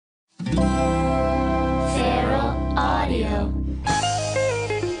Feral Audio.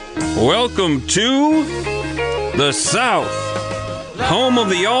 Welcome to the South, home of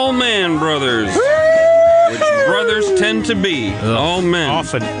the all-man brothers, which brothers tend to be, all men.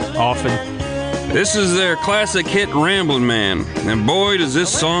 Often. This is their classic hit, Ramblin' Man, and boy does this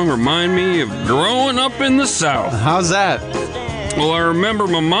song remind me of growing up in the South. How's that? Well, I remember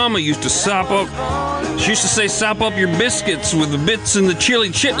my mama used to sop up your biscuits with the bits and the chili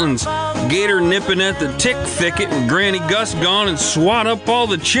chitlins. Gator nipping at the tick thicket with Granny Gus gone and swat up all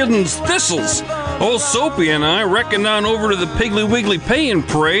the chitlins thistles. Old Soapy and I reckoned on over to the Piggly Wiggly Pay and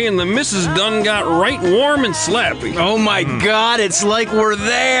Pray, and the missus done got right warm and slappy. Oh my God, it's like we're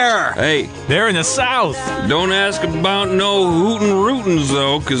there! Hey, They're in the South. don't ask about no hootin' rootins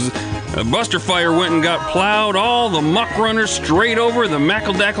though, 'cause a buster fire went and got plowed all the muck runners straight over the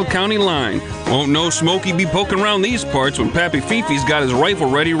Macaldackle County line. Won't no Smokey be poking around these parts when Pappy Fifi's got his rifle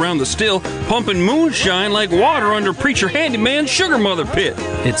ready around the still, pumping moonshine like water under Preacher Handyman's sugar mother pit.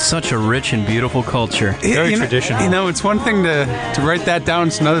 It's such a rich and beautiful culture. Very traditional. You know, it's one thing to write that down,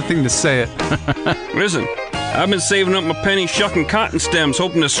 it's another thing to say it. Listen, I've been saving up my penny shucking cotton stems,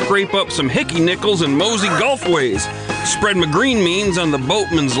 hoping to scrape up some hickey nickels and mosey gulfways. Spread my green means on the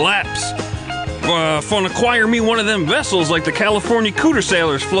boatman's laps. Fun acquire me one of them vessels like the California cooter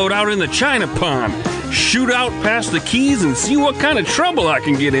sailors float out in the China pond. Shoot out past the keys and see what kind of trouble I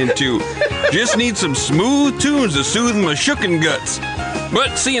can get into. Just need some smooth tunes to soothe my shookin' guts.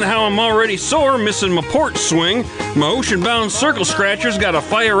 But seeing how I'm already sore, missing my port swing, my ocean-bound circle scratchers gotta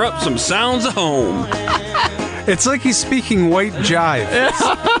fire up some sounds of home. It's like he's speaking white jive.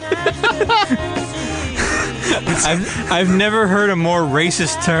 I've never heard a more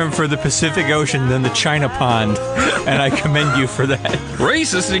racist term for the Pacific Ocean than the China Pond, and I commend you for that.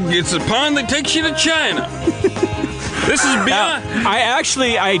 Racist, it's a pond that takes you to China. This is beyond.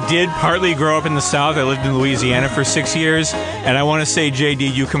 I did partly grow up in the South. I lived in Louisiana for 6 years, and I want to say,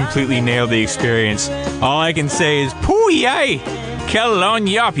 JD, you completely nailed the experience. All I can say is, poo-yay, kelon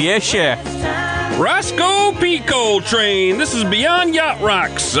yop yesha. Roscoe Pico Train. This is Beyond Yacht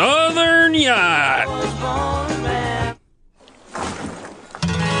Rock, Southern Yacht.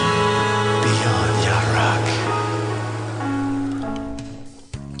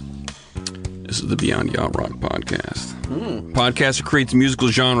 This is the Beyond Yacht Rock podcast. Podcast that creates musical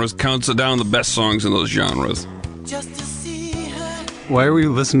genres, counts down the best songs in those genres. Why are we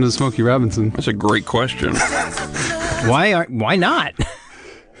listening to Smokey Robinson? That's a great question. Why not?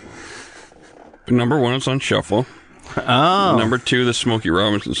 Number one, it's on shuffle. Oh. Number two, the Smokey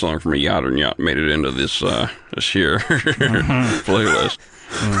Robinson song from A Yacht and Yacht made it into this year playlist.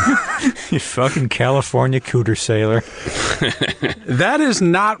 You fucking California cooter sailor. That is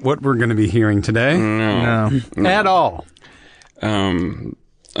not what we're going to be hearing today. No. At all.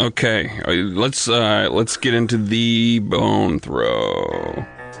 Okay, let's get into the bone throw.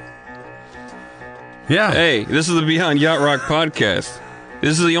 Yeah. Hey, this is the Beyond Yacht Rock podcast.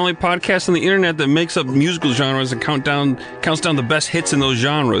 This is the only podcast on the internet that makes up musical genres and counts down the best hits in those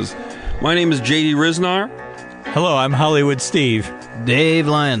genres. My name is JD Riznar. Hello, I'm Hollywood Steve. Dave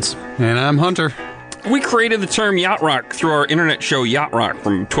Lyons. And I'm Hunter. We created the term yacht rock through our internet show Yacht Rock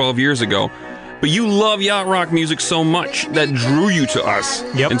from 12 years ago. But you love yacht rock music so much that drew you to us.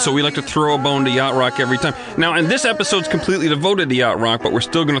 Yep. And so we like to throw a bone to yacht rock every time. Now, and this episode's completely devoted to yacht rock, but we're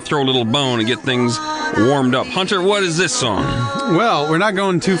still going to throw a little bone and get things warmed up. Hunter, what is this song? Well, we're not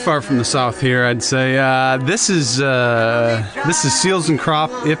going too far from the South here, I'd say. This is Seals and Crop,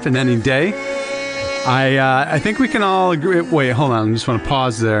 If and Any Day. I think we can all agree. Wait, hold on. I just want to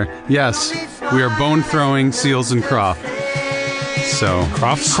pause there. Yes, we are bone throwing Seals and Crop. So,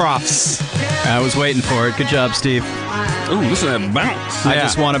 Crofts. I was waiting for it. Good job, Steve. Ooh, listen to that bounce. I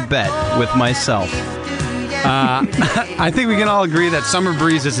just want to bet with myself. I think we can all agree that Summer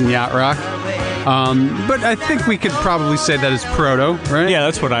Breeze isn't yacht rock. But I think we could probably say that is proto, right? Yeah,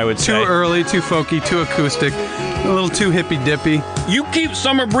 that's what I would say. Too early, too folky, too acoustic, a little too hippy-dippy. You keep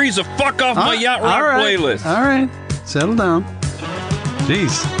Summer Breeze the fuck off my yacht rock playlist. All right, settle down.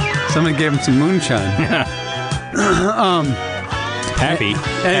 Jeez, somebody gave him some moonshine. Happy.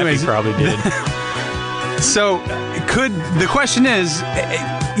 Anyways. Happy probably did. So, the question is,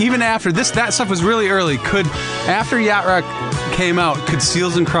 even after that stuff was really early, after Yacht Rock came out, could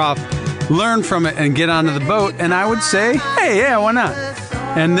Seals and Crop learn from it and get onto the boat? And I would say, hey, yeah, why not?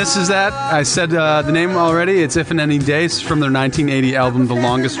 And this is that. I said the name already. It's If and Any Day. It's from their 1980 album, The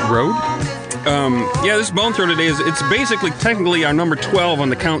Longest Road. Yeah, this bone throw today it's basically technically our number 12 on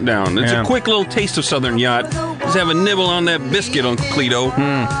the countdown. It's a quick little taste of Southern Yacht. Just have a nibble on that biscuit, Uncle Cleto.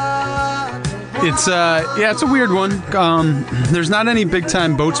 It's it's a weird one. There's not any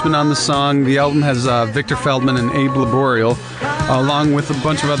big-time boatsmen on the song. The album has Victor Feldman and Abe Laboriel, along with a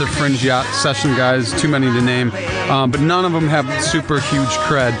bunch of other fringe yacht session guys, too many to name, but none of them have super huge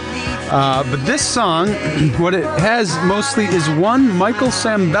cred. But this song, what it has mostly is one Michael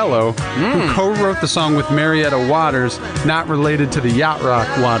Sambello, who co-wrote the song with Marietta Waters, not related to the Yacht Rock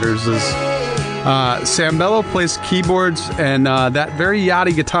Waters. Sambello plays keyboards and that very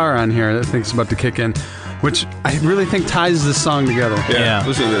yachty guitar on here that I think is about to kick in, which I really think ties this song together. Yeah.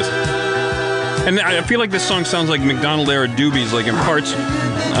 Listen to this. And I feel like this song sounds like McDonald-era doobies, like in parts.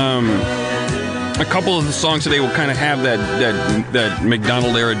 A couple of the songs today will kind of have that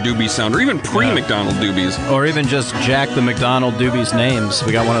McDonald-era doobie sound, or even pre-McDonald doobies. Or even just Jack the McDonald Doobie's names.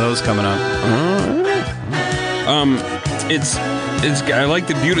 We got one of those coming up. I like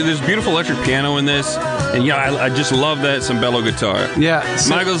there's beautiful electric piano in this, and I just love that Sambello guitar. Yeah,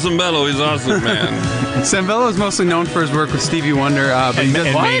 Michael Sambello is awesome, man. Sambello is mostly known for his work with Stevie Wonder, but and, he does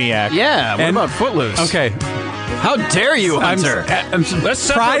and Maniac. Yeah, what about Footloose? Okay, How dare you, Hunter?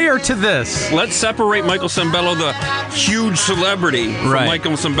 Prior to this, Let's separate Michael Sambello, the huge celebrity, from Right.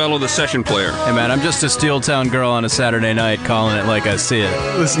 Michael Sambello, the session player. Hey man, I'm just a Steeltown girl on a Saturday night, calling it like I see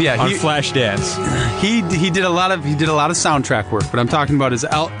it. listen, On Flashdance. he did a lot of soundtrack work, but I'm talking about his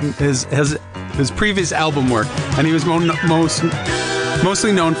previous album work, and he was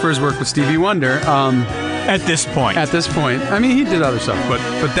mostly known for his work with Stevie Wonder. At this point. At this point, I mean, he did other stuff,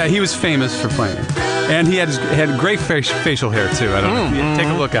 but that he was famous for playing it. And he had great facial hair too. I don't know. Take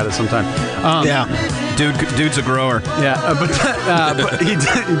a look at it sometime. Dude's a grower. Yeah, but he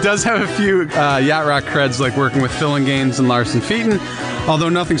does have a few yacht rock creds, like working with Phil and Gaines and Larson Featon, although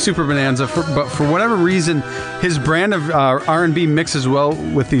nothing super bonanza. But for whatever reason, his brand of R&B mixes well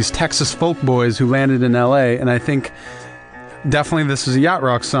with these Texas folk boys who landed in L.A., and I think definitely this is a yacht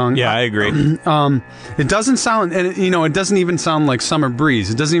rock song. Yeah, I agree. It doesn't sound, and it doesn't even sound like Summer Breeze.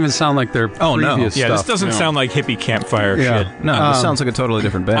 It doesn't even sound like their previous Yeah, stuff. this doesn't sound like hippie campfire Yeah. shit. No, this sounds like a totally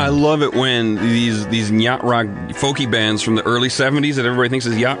different band. I love it when these yacht rock folky bands from the early 70s that everybody thinks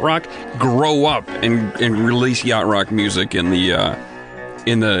is yacht rock grow up and release yacht rock music in the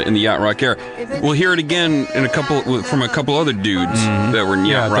yacht rock era. We'll hear it again from a couple other dudes that were in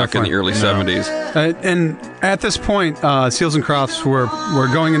yacht rock in the early 70s. And at this point, Seals and Crofts were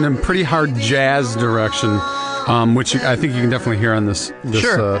going in a pretty hard jazz direction, which I think you can definitely hear on this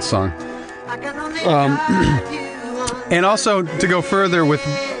song. And also, to go further with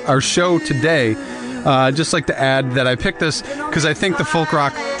our show today, I'd just like to add that I picked this because I think the folk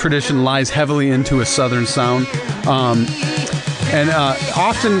rock tradition lies heavily into a southern sound. And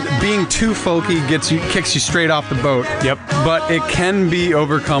often being too folky kicks you straight off the boat. Yep. But it can be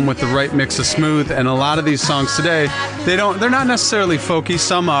overcome with the right mix of smooth. And a lot of these songs today, they're not necessarily folky.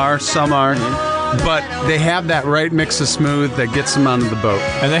 Some are. But they have that right mix of smooth that gets them onto the boat.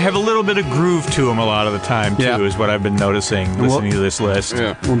 And they have a little bit of groove to them a lot of the time, too, Yeah. is what I've been noticing listening to this list.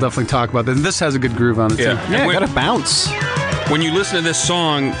 Yeah. We'll definitely talk about that. And this has a good groove on it, Yeah. too. yeah, gotta bounce. When you listen to this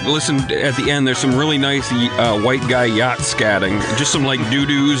song, listen at the end. There's some really nice white guy yacht scatting, just some like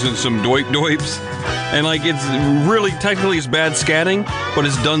doo-doos and some doip-doips, and like it's really technically it's bad scatting, but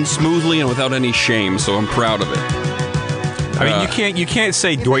it's done smoothly and without any shame. So I'm proud of it. I mean, you can't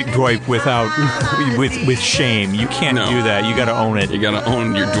say doip without with shame. You can't do that. You got to own it. You gotta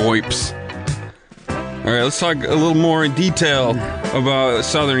own your doips. All right, let's talk a little more in detail about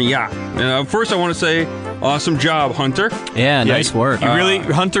Southern Yacht. First, I want to say, awesome job, Hunter. Yeah, nice work.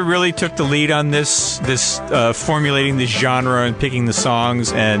 Hunter really took the lead on this formulating this genre and picking the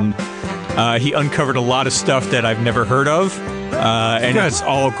songs, and he uncovered a lot of stuff that I've never heard of, and it's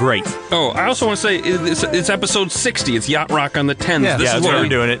all great. Oh, I also want to say it's episode 60. It's Yacht Rock on the 10s. Yeah, that's why we're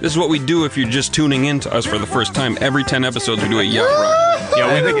doing it. This is what we do if you're just tuning in to us for the first time. Every 10 episodes, we do a Yacht Rock.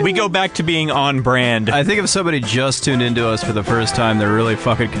 Yeah, we go back to being on brand. I think if somebody just tuned into us for the first time, they're really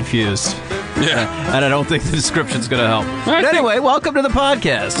fucking confused. Yeah. And I don't think the description's going to help. I But anyway, welcome to the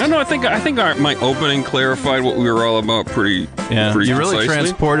podcast. I know. I think my opening clarified what we were all about pretty Yeah, pretty you really concisely.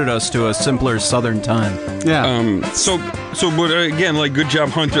 transported us to a simpler southern time. Yeah. But again, like, good job,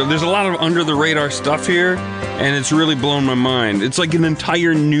 Hunter. There's a lot of under the radar stuff here, and it's really blown my mind. It's like an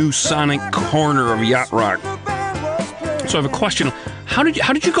entire new sonic corner of yacht rock. So I have a question. How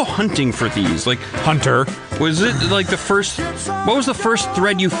did you go hunting for these? Like, Hunter. was it like what was the first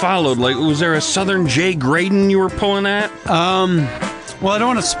thread you followed? Like, was there a Southern Jay Graydon you were pulling at? Well, I don't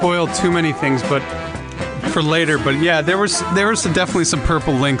want to spoil too many things, but for later. But yeah, there was definitely some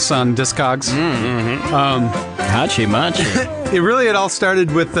purple links on Discogs. Hachi machi. It all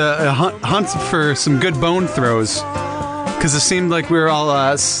started with a hunt for some good bone throws. because it seemed like we were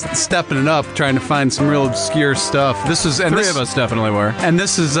all stepping it up, trying to find some real obscure stuff. This was, and Three of us definitely were. and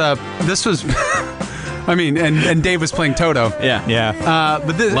this was, I mean, and Dave was playing Toto. Yeah.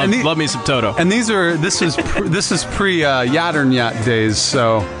 But this, Love me some Toto. and this is pre Yacht or Yacht days,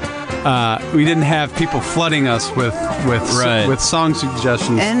 so we didn't have people flooding us with song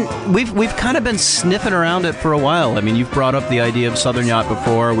suggestions. And we've kind of been sniffing around it for a while. I mean, you've brought up the idea of Southern Yacht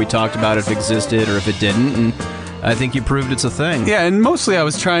before. We talked about if it existed or if it didn't, and I think you proved it's a thing. Yeah, and mostly I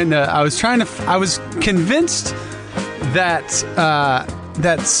was convinced that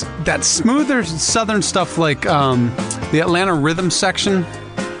that smoother Southern stuff like the Atlanta Rhythm section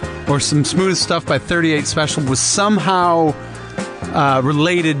or some smooth stuff by 38 Special was somehow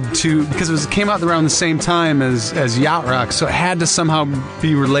related to, because it came out around the same time as Yacht Rock, so it had to somehow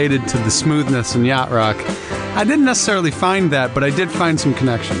be related to the smoothness in Yacht Rock. I didn't necessarily find that, but I did find some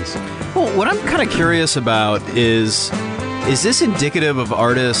connections. Well, what I'm kind of curious about is this indicative of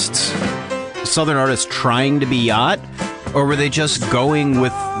Southern artists trying to be yacht, or were they just going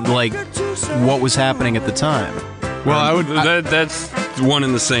with like what was happening at the time? Well, that's one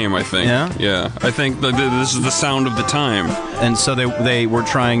and the same, I think. Yeah? Yeah. I think this is the sound of the time. And so they were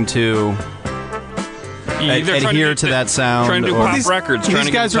trying to adhere to that sound. Trying to do pop records. These Trying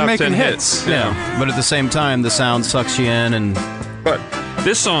to guys get are top making 10 hits. Yeah. But at the same time, the sound sucks you in and But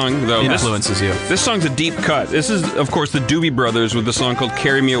this song, though, influences you. This song's a deep cut. This is, of course, the Doobie Brothers with the song called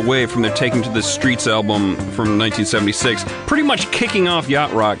Carry Me Away from their Taking to the Streets album from 1976. Pretty much kicking off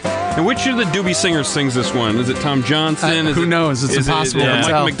Yacht Rock. And which of the Doobie singers sings this one? Is it Tom Johnson? Who knows? It's impossible to Michael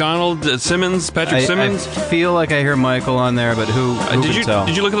tell. McDonald, Patrick Simmons? I feel like I hear Michael on there, but who could tell?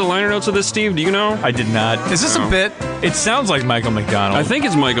 Did you look at the liner notes of this, Steve? Do you know? I did not. Is this a bit? It sounds like Michael McDonald. I think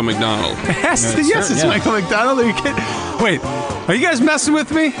it's Michael McDonald. Yes, it's Michael McDonald. Are you kidding? Wait, are you guys messing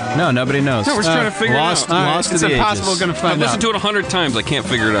with me? No, nobody knows. No, we're just trying to figure lost, it out. Lost to It's the impossible ages. going to I've find out. listened to it 100 times. I can't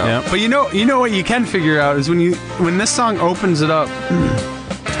figure it out. Yeah. But you know what you can figure out is when this song opens it up,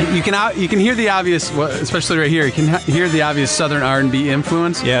 you can hear the obvious, especially right here. You can hear the obvious Southern R&B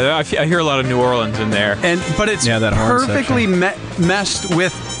influence. Yeah, I hear a lot of New Orleans in there. But it's that horn perfectly meshed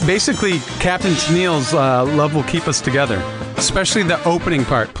with basically Captain Tennille's "Love Will Keep Us Together," especially the opening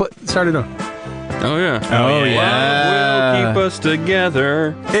part. Start it up. Oh, yeah. Oh, yeah. Love will keep us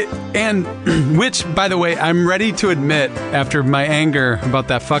together. And which, by the way, I'm ready to admit, after my anger about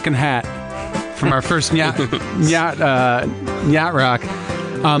that fucking hat from our first yacht rock,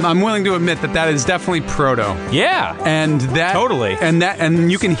 I'm willing to admit that is definitely proto. Yeah. And that Totally.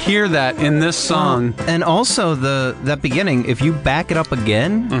 And you can hear that in this song. And also that beginning, if you back it up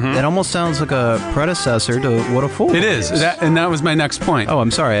again, it almost sounds like a predecessor to What a Fool It is. And that was my next point. Oh, I'm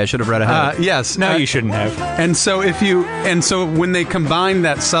sorry. I should have read ahead. Yes. No, you shouldn't have. And so when they combine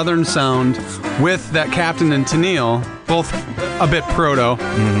that Southern sound with that Captain and Tennille, both a bit proto,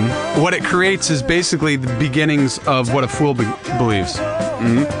 what it creates is basically the beginnings of What a Fool Believes.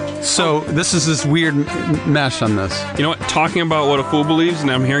 So this is this weird mesh on this. You know what? Talking about What a Fool Believes,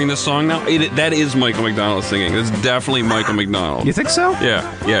 and I'm hearing this song now, that is Michael McDonald singing. It's definitely Michael McDonald. You think so?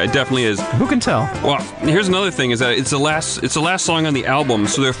 Yeah, it definitely is. Who can tell? Well, here's another thing: is that it's the last song on the album,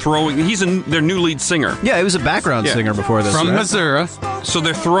 so they're throwing. He's their new lead singer. Yeah, he was a background singer before this. From right? Missouri. So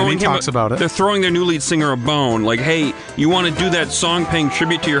they're throwing. And he talks about it. They're throwing their new lead singer a bone. Like, hey, you want to do that song paying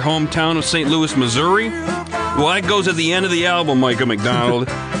tribute to your hometown of St. Louis, Missouri? Well, that goes at the end of the album, Michael McDonald.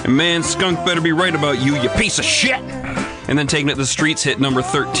 And man, Skunk better be right about you piece of shit. And then Taking It to the Streets hit number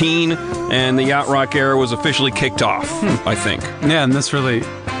 13, and the Yacht Rock era was officially kicked off, I think. Yeah, and this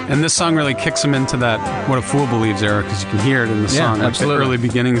song really kicks him into that What a Fool Believes era, because you can hear it in the song, like the early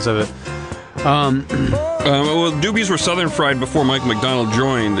beginnings of it. Well, Doobies were Southern fried before Mike McDonald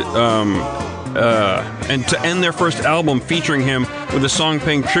joined, and to end their first album featuring him with a song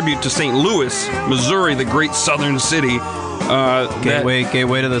paying tribute to St. Louis, Missouri, the great southern city.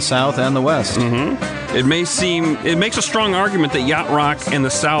 Gateway to the South and the West. It makes a strong argument that Yacht Rock and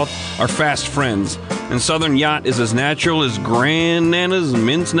the South are fast friends, and Southern Yacht is as natural as Grand Nana's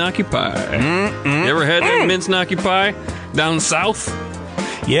mince gnocchi pie. You ever had that mince gnocchi pie down south?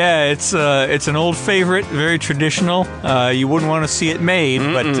 Yeah, it's an old favorite, very traditional. You wouldn't want to see it made,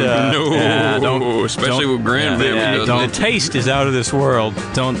 but no, especially with grandbaby. The taste is out of this world.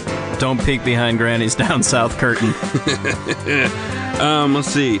 Don't peek behind Granny's down south curtain. Let's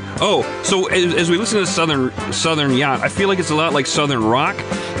see. Oh, so as we listen to Southern Yacht, I feel like it's a lot like Southern Rock.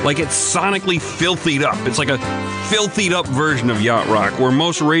 Like it's sonically filthied up. It's like a filthied up version of Yacht Rock, where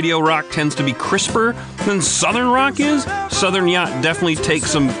most radio rock tends to be crisper than Southern Rock is. Southern Yacht definitely takes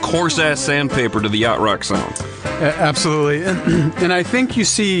some coarse ass sandpaper to the Yacht Rock sound. Absolutely. And I think you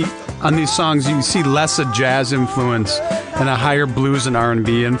see on these songs, you see less a jazz influence and a higher blues and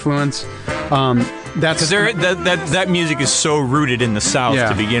R&B influence. That's that music is so rooted in the South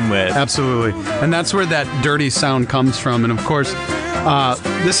to begin with. Absolutely. And that's where that dirty sound comes from. And of course,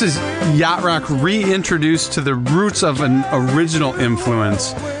 this is yacht rock reintroduced to the roots of an original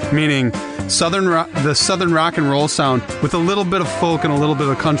influence, meaning the southern rock and roll sound with a little bit of folk and a little bit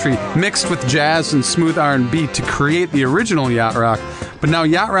of country mixed with jazz and smooth R&B to create the original yacht rock. But now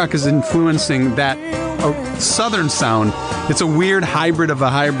yacht rock is influencing that southern sound. It's a weird hybrid of a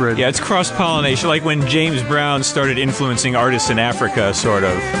hybrid. Yeah, it's cross-pollination, like when James Brown started influencing artists in Africa, sort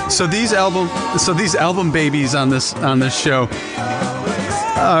of. So these album babies on this show,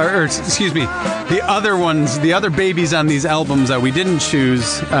 the other babies on these albums that we didn't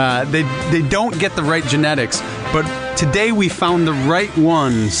choose, they don't get the right genetics. But today we found the right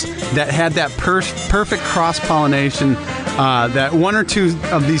ones that had that perfect cross-pollination. That one or two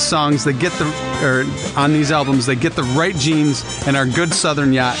of these songs, on these albums, they get the right genes and are good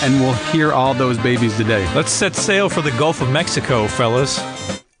Southern yacht, and we'll hear all those babies today. Let's set sail for the Gulf of Mexico, fellas.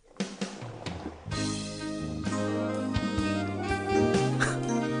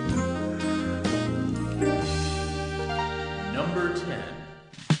 Number 10.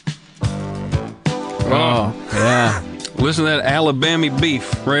 Oh, Yeah. listen to that Alabama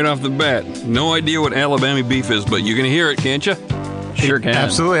beef right off the bat. No idea what Alabama beef is, but you can hear it, can't you? Sure can.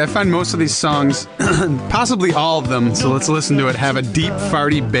 Absolutely. I find most of these songs, possibly all of them, so let's listen to it, have a deep,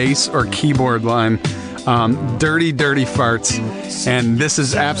 farty bass or keyboard line. Dirty, dirty farts. And this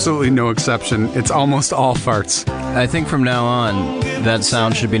is absolutely no exception. It's almost all farts. I think from now on, that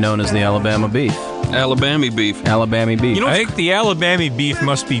sound should be known as the Alabama beef. Alabama beef. Alabama beef. You know, I think the Alabama beef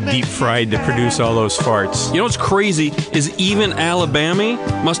must be deep fried to produce all those farts. You know what's crazy is even Alabama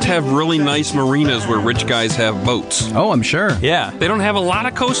must have really nice marinas where rich guys have boats. Oh, I'm sure. Yeah. They don't have a lot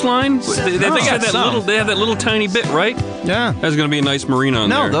of coastline. They have that little tiny bit, right? Yeah. That's going to be a nice marina on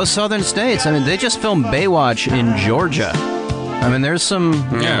there. No, those southern states. I mean, they just filmed Baywatch in Georgia. I mean, there's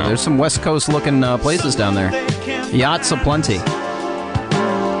some West Coast looking places down there. Yachts aplenty.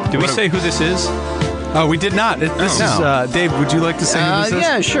 Did we say who this is? Oh, we did not. This is Dave. Would you like to say who this is?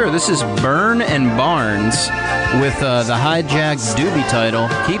 Yeah, sure. This is Byrne and Barnes with the hijacked doobie title,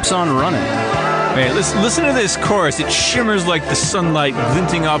 Keeps on Running. Hey, listen to this chorus. It shimmers like the sunlight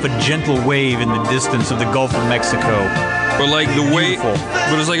glinting off a gentle wave in the distance of the Gulf of Mexico. But like the wave, Beautiful.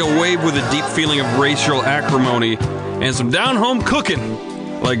 but it's like a wave with a deep feeling of racial acrimony and some down-home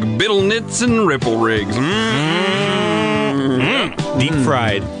cooking, like biddle knits and ripple rigs. Deep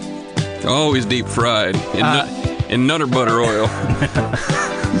fried. Always deep fried in nutter butter oil.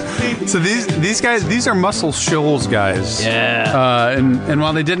 So these guys, these are Muscle Shoals guys. Yeah. And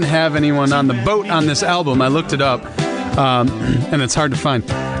while they didn't have anyone on the boat on this album, I looked it up, and it's hard to find.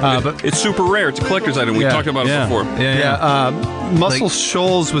 But It's super rare. It's a collector's item. We talked about it before. Muscle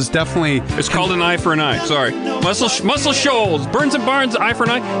Shoals was definitely. It's called an eye for an eye. Sorry. Muscle Shoals. Burns and Barnes, eye for an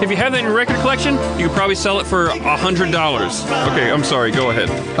eye. If you have that in your record collection, you could probably sell it for $100. Okay, I'm sorry. Go ahead.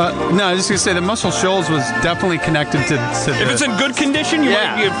 No, I was just going to say that Muscle Shoals was definitely connected to If it's in good condition, you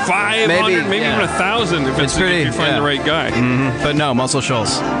might get 500, maybe even 1,000 if you find the right guy. Mm-hmm. But no, Muscle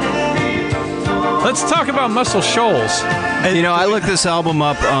Shoals. Let's talk about Muscle Shoals. You know, I looked this album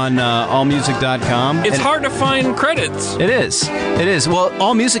up on allmusic.com. It's hard to find credits. It is. It is. Well,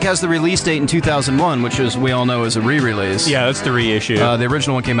 AllMusic has the release date in 2001, which is, we all know, is a re-release. Yeah, that's the reissue. The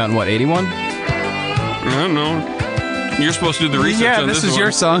original one came out in, what, 81? I don't know. You're supposed to do the research on this this is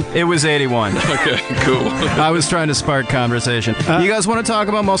your song. It was 81. Okay, cool. I was trying to spark conversation. You guys want to talk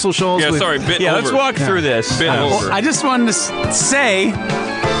about Muscle Shoals? Yeah, sorry, bit yeah, over. let's walk through this. Bit over. Well, I just wanted to say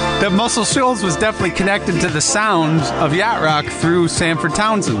that Muscle Shoals was definitely connected to the sound of yacht rock through Sanford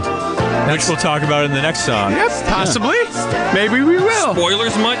Townsend. Which we'll talk about in the next song. Yes, possibly. Maybe we will.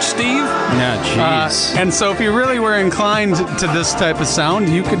 Spoilers much, Steve? Yeah, jeez. And so, if you really were inclined to this type of sound,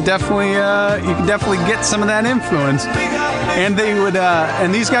 you could definitely get some of that influence. And they would,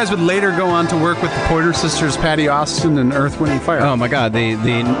 and these guys would later go on to work with the Pointer Sisters, Patty Austin, and Earth, Wind and Fire. Oh my God, the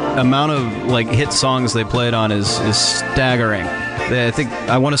amount of like hit songs they played on is staggering.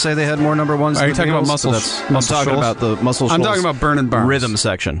 I want to say they had more number ones. Are you than talking about Beatles, Muscle? I'm talking about the Muscle Shoals. I'm talking about Burn and Barnes rhythm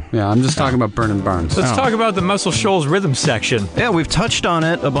section. Yeah, I'm just talking about Burn and Barnes. Let's talk about the Muscle Shoals rhythm section. Yeah, we've touched on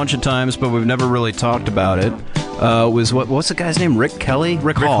it a bunch of times, but we've never really talked about it. What's the guy's name? Rick Kelly?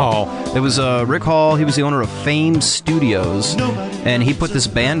 Rick Hall. It was Rick Hall. He was the owner of Fame Studios, and he put this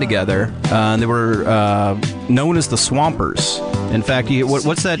band together. And they were known as the Swampers. In fact,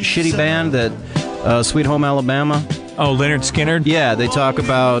 what's that shitty band that Sweet Home Alabama? Oh, Leonard Skinner? Yeah, they talk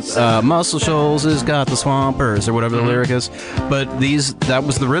about Muscle Shoals has got the Swampers or whatever the lyric is. But that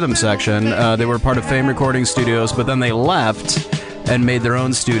was the rhythm section. They were part of Fame Recording Studios, but then they left and made their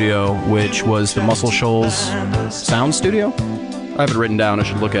own studio, which was the Muscle Shoals Sound Studio. I have it written down. I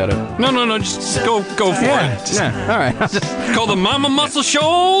should look at it. No, just go for it. Yeah, all right. Call the Mama Muscle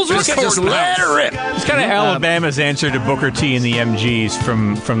Shoals. Just let her rip. It's kind of Alabama's answer to Booker T and the MGs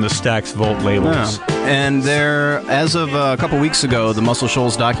from the Stax Volt labels. Yeah. And as of a couple weeks ago, the Muscle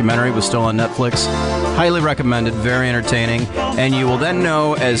Shoals documentary was still on Netflix. Highly recommended, very entertaining, and you will then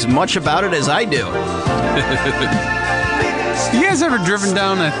know as much about it as I do. You guys ever driven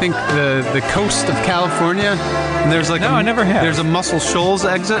down, I think, the coast of California? And there's like I never have. There's a Muscle Shoals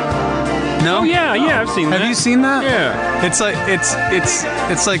exit. No? Oh yeah, I've seen that. Have you seen that? Yeah. It's like it's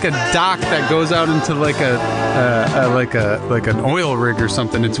like a dock that goes out into like an oil rig or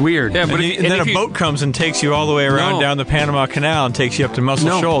something. It's weird. Yeah, but And then a boat comes and takes you all the way around down the Panama Canal and takes you up to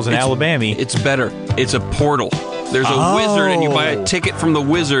Muscle Shoals in Alabama. It's better. It's a portal. There's a wizard, and you buy a ticket from the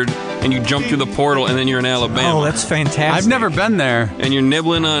wizard, and you jump through the portal, and then you're in Alabama. Oh, that's fantastic. I've never been there. And you're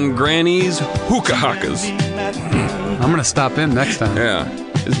nibbling on Granny's hookah hockas. I'm gonna stop in next time. Yeah.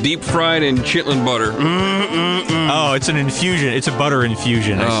 It's deep fried in chitlin butter. Oh, it's an infusion. It's a butter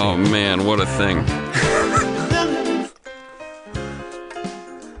infusion. I Oh, man, what a thing.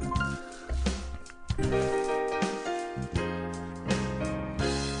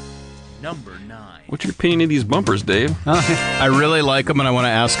 Number 9. What's your opinion of these bumpers, Dave? I really like them and I want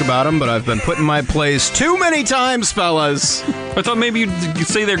to ask about them, but I've been put in my place too many times, fellas. I thought maybe you'd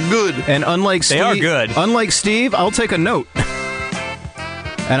say they're good. And unlike Steve, are good. Unlike Steve, I'll take a note.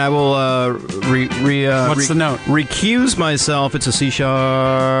 And I will What's the note? Recuse myself. It's a C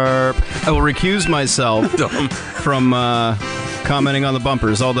sharp. I will recuse myself from commenting on the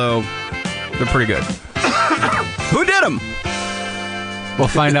bumpers, although they're pretty good. Who did them? We'll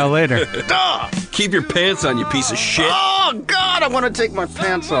find out later. Keep your pants on, you piece of shit. Oh God, I want to take my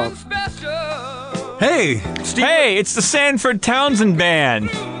pants off. Hey, Hey, it's the Sanford Townsend Band.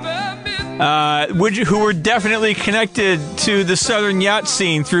 Who were definitely connected to the Southern Yacht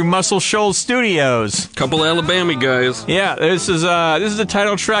scene through Muscle Shoals Studios. Couple Alabama guys. Yeah, this is the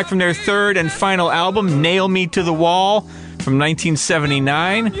title track from their third and final album, Nail Me to the Wall, from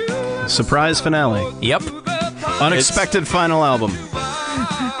 1979. Surprise finale. Yep. Unexpected final album.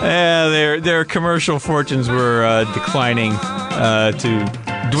 Their commercial fortunes were declining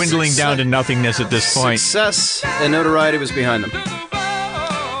to dwindling down to nothingness at this point. Success and notoriety was behind them.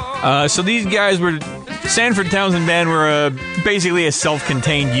 So these guys Sanford Townsend Band were basically a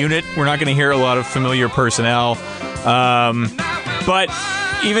self-contained unit. We're not going to hear a lot of familiar personnel. But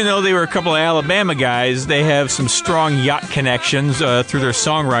even though they were a couple of Alabama guys, they have some strong yacht connections through their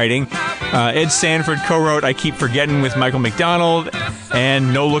songwriting. Ed Sanford co-wrote I Keep Forgetting with Michael McDonald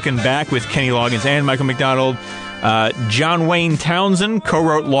and No Looking Back with Kenny Loggins and Michael McDonald. John Wayne Townsend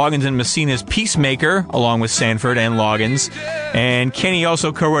co-wrote Loggins and Messina's Peacemaker along with Sanford and Loggins. And Kenny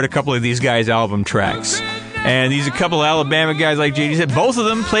also co-wrote a couple of these guys' album tracks. And these are a couple of Alabama guys, like JD said. Both of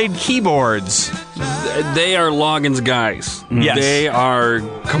them played keyboards. They are Loggins guys. Yes. They are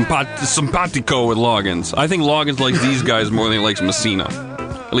simpatico with Loggins. I think Loggins likes these guys more than he likes Messina.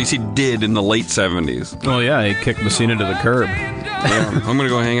 At least he did in the late 70s. Oh yeah, he kicked Messina to the curb. Yeah, I'm going to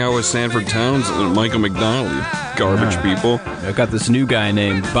go hang out with Sanford Townsend and Michael McDonald, you garbage people. I've got this new guy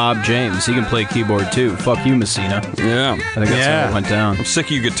named Bob James. He can play keyboard too. Fuck you, Messina. Yeah. I think that's how it went down. I'm sick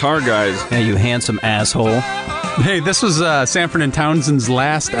of you guitar guys. Yeah, you handsome asshole. hey, this was Sanford and Townsend's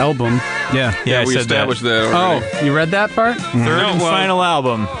last album. Yeah. Yeah, I we said established that already. Oh, you read that part? Third and final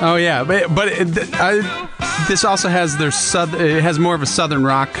album. Oh yeah, but this also has it has more of a southern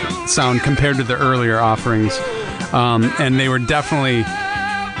rock sound compared to their earlier offerings, and they were definitely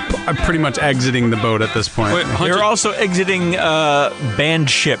pretty much exiting the boat at this point. Wait, Hunter, They're also exiting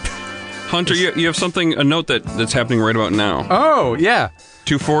Bandship. Hunter, you have a note that's happening right about now. Oh yeah,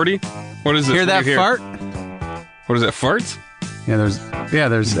 240? What is this? hear What that do you fart? What is that, farts? Yeah,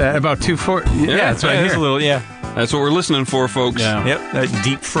 there's about 240. Yeah, it's right There's here. a little, yeah. That's what we're listening for, folks. Yep, that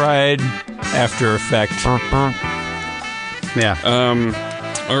deep fried After Effect. Yeah.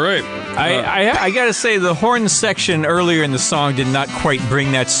 All right. I gotta say, the horn section earlier in the song did not quite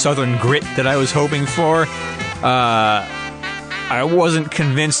bring that southern grit that I was hoping for. I wasn't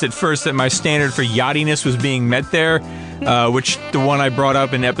convinced at first that my standard for yachtiness was being met there, which the one I brought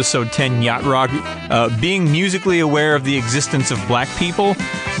up in episode 10, Yacht Rock, being musically aware of the existence of black people,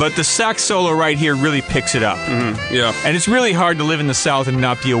 but the sax solo right here really picks it up. Mm-hmm. Yeah. And it's really hard to live in the South and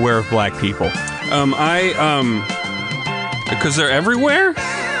not be aware of black people. Because they're everywhere?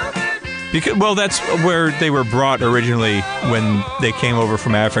 Well, that's where they were brought originally when they came over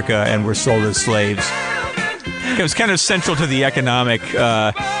from Africa and were sold as slaves. It was kind of central to the economic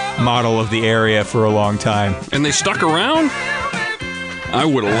model of the area for a long time. And they stuck around? I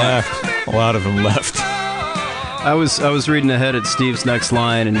would have left. A lot of them left. I was reading ahead at Steve's next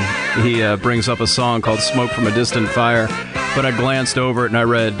line, and he brings up a song called "Smoke from a Distant Fire," but I glanced over it and I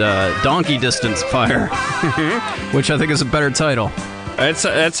read "Donkey Distance Fire," which I think is a better title.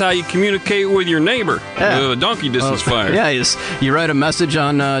 That's how you communicate with your neighbor. Yeah. Donkey distance fire. Yeah, you write a message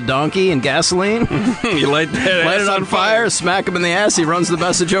on donkey and gasoline. You light it on fire, smack him in the ass. He runs the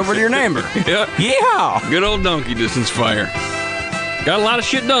message over to your neighbor. Yeah. Good old donkey distance fire. Got a lot of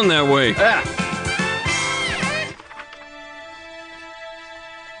shit done that way. Yeah.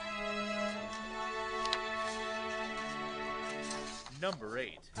 Number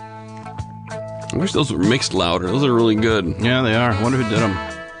 8. I wish those were mixed louder. Those are really good. Yeah, they are. I wonder who did them.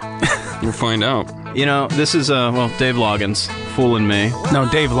 We'll find out. You know, this is, Dave Loggins, fooling me. No,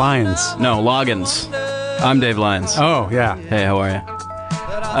 Dave Lyons. No, Loggins. I'm Dave Lyons. Oh, yeah. Hey, how are you?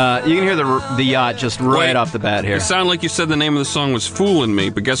 You can hear the yacht just right off the bat here. It sounded like you said the name of the song was Foolin' Me,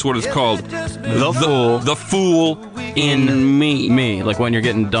 but guess what it's called? The Fool. The Fool in Me. Me, like when you're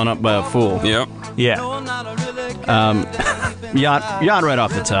getting done up by a fool. Yep. Yeah. Yacht right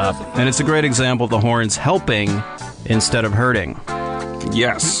off the top. And it's a great example of the horns helping instead of hurting.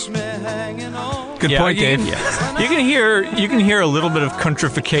 Yes. Good point, Dave. You can hear a little bit of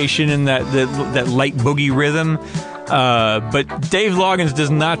countrification in that light boogie rhythm. But Dave Loggins does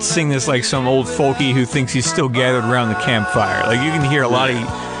not sing this like some old folkie who thinks he's still gathered around the campfire. Like, you can hear a lot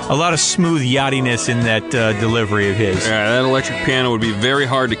of smooth yachtiness in that delivery of his. Yeah, that electric piano would be very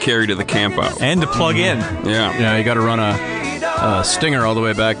hard to carry to the camp out. And to plug in. Yeah. Yeah, you got to run a stinger all the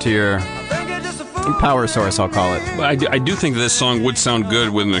way back to your power source, I'll call it. I do think that this song would sound good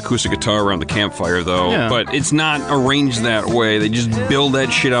with an acoustic guitar around the campfire, though. Yeah. But it's not arranged that way. They just build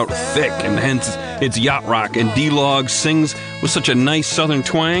that shit out thick, and hence it's yacht rock. And D-Log sings with such a nice southern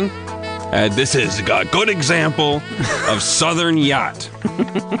twang. This is a good example of southern yacht. In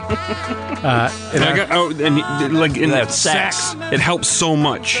that sax, it helps so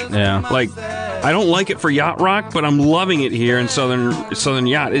much. Yeah. Like, I don't like it for yacht rock, but I'm loving it here in southern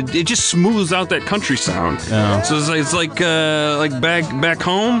yacht. It just smooths out that country sound. Yeah. So it's like back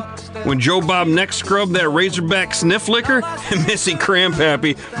home when Joe Bob neck scrubbed that Razorback sniff liquor and Missy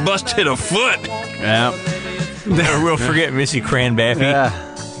Crampappy busted a foot. Yeah. We'll forget Missy Cranbappy. Yeah.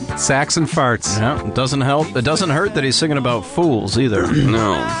 Sax and farts. Yeah. It doesn't help. It doesn't hurt that he's singing about fools either.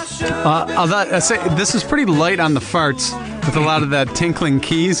 No. I'll say this is pretty light on the farts with a lot of that tinkling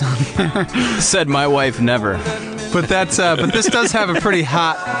keys on there. Said my wife never. But this does have a pretty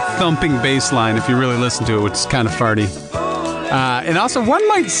hot thumping bass line if you really listen to it, which is kind of farty. And also, one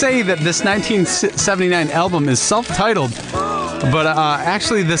might say that this 1979 album is self-titled, but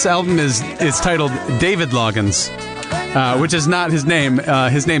actually this album is titled David Loggins, which is not his name.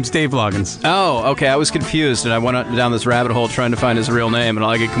 His name's Dave Loggins. Oh, okay. I was confused, and I went down this rabbit hole trying to find his real name, and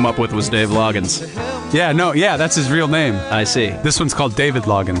all I could come up with was Dave Loggins. Yeah, that's his real name. I see. This one's called David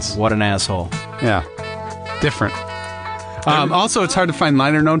Loggins. What an asshole. Yeah. Different. Also, it's hard to find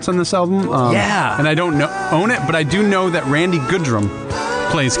liner notes on this album. Yeah. And I don't own it, but I do know that Randy Goodrum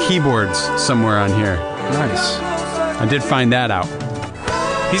plays keyboards somewhere on here. Nice. I did find that out.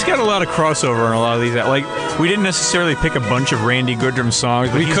 He's got a lot of crossover on a lot of these. Like, we didn't necessarily pick a bunch of Randy Goodrum songs,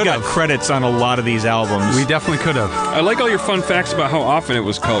 but he's got credits on a lot of these albums. We definitely could have. I like all your fun facts about how often it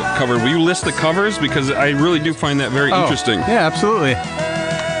was covered. Will you list the covers? Because I really do find that very interesting. Yeah, absolutely.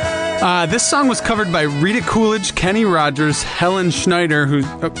 This song was covered by Rita Coolidge, Kenny Rogers, Helen Schneider, who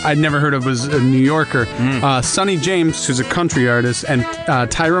I'd never heard of, was a New Yorker, Sonny James, who's a country artist, and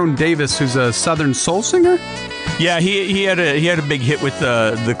Tyrone Davis, who's a Southern soul singer. Yeah, he had a big hit with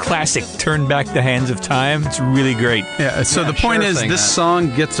the classic "Turn Back the Hands of Time." It's really great. Yeah. So the point is, this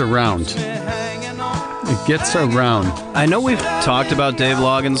song gets around. It gets around. I know we've talked about Dave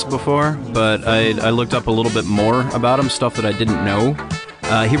Loggins before, but I looked up a little bit more about him, stuff that I didn't know.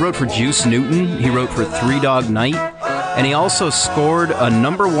 He wrote for Juice Newton. He wrote for Three Dog Night. And he also scored a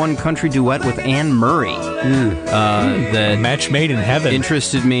 #1 country duet with Anne Murray. That match made in heaven.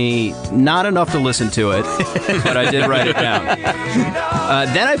 Interested me not enough to listen to it, but I did write it down.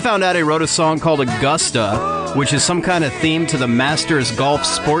 Then I found out he wrote a song called Augusta which is some kind of theme to the Masters Golf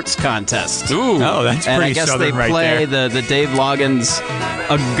Sports Contest. Ooh. Oh, that's And pretty I guess southern they right play there. the Dave Loggins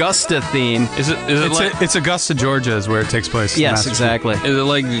Augusta theme. Is it like It's Augusta, Georgia, is where it takes place. Yes, Massachusetts. exactly. is it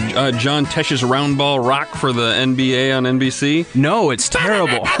like John Tesh's Round Ball Rock for the NBA on NBC? No, it's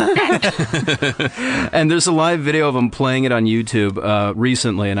terrible. And there's a live video of him playing it on YouTube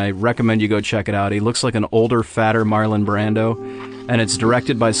recently, and I recommend you go check it out. He looks like an older, fatter Marlon Brando, and it's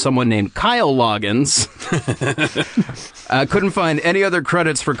directed by someone named Kyle Loggins. I couldn't find any other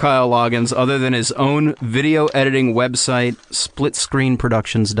credits for Kyle Loggins other than his own video editing website,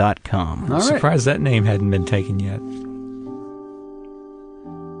 splitscreenproductions.com. All right. Surprised that name hadn't been taken yet.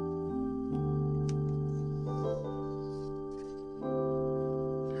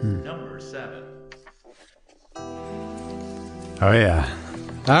 Number 7. Oh yeah.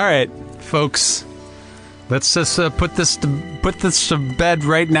 All right, folks. Let's just put this to bed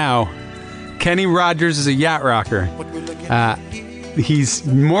right now. Kenny Rogers is a yacht rocker. He's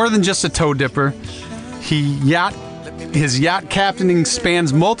more than just a toe dipper. His yacht captaining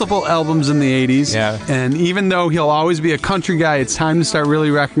spans multiple albums in the 80s. Yeah. And even though he'll always be a country guy, it's time to start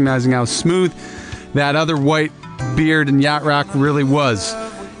really recognizing how smooth that other white beard and yacht rock really was.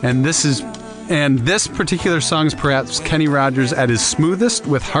 And this particular song is perhaps Kenny Rogers at his smoothest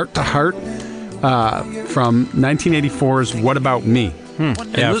with Heart to Heart from 1984's What About Me?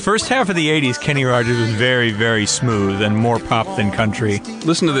 Yeah, first half of the 80s, Kenny Rogers was very, very smooth and more pop than country.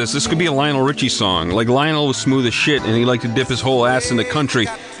 Listen to this. This could be a Lionel Richie song. Like, Lionel was smooth as shit, and he liked to dip his whole ass into country.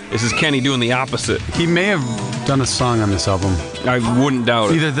 This is Kenny doing the opposite. He may have done a song on this album. I wouldn't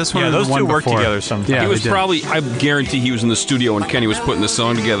doubt it. Either this one Yeah, or those the one two work before. together sometimes. Yeah, He was they did. probably, I guarantee he was in the studio when Kenny was putting this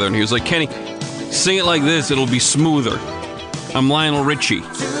song together, and he was like, Kenny, sing it like this, it'll be smoother. I'm Lionel Richie.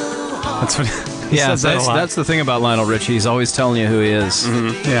 That's what he Yeah, says that a lot. that's the thing about Lionel Richie. He's always telling you who he is.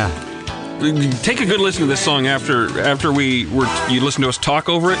 Yeah. Take a good listen to this song after you listen to us talk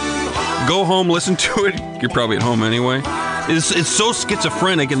over it. Go home, listen to it. You're probably at home anyway. It's so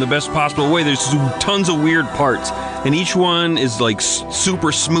schizophrenic in the best possible way. There's tons of weird parts, and each one is like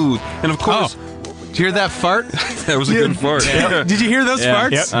super smooth. And of course, Did you hear that fart? that was a good fart. Yeah. Did you hear those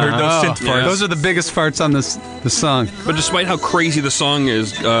farts? Yep, heard those synth farts. Those are the biggest farts on the song. But despite how crazy the song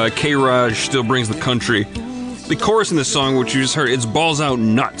is, K-Raj still brings the country. The chorus in this song, which you just heard, it's balls out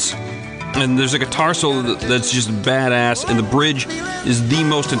nuts. And there's a guitar solo that's just badass, and the bridge is the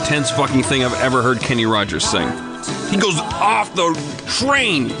most intense fucking thing I've ever heard Kenny Rogers sing. He goes off the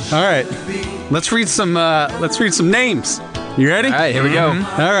train. All right, let's read some names. You ready? All right, here we go. All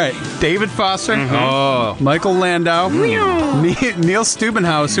right, David Foster, Oh, Michael Landau, Neil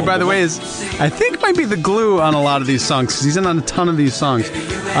Steubenhaus, who by the way is I think might be the glue on a lot of these songs because he's in on a ton of these songs.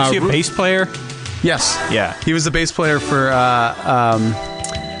 Is he a bass player? Yes. Yeah. He was the bass player for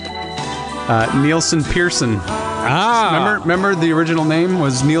Nielsen Pearson. Remember the original name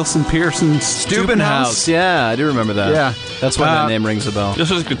was Nielsen Pearson Steubenhaus. Yeah, I do remember that. Yeah. That's why that name rings a bell.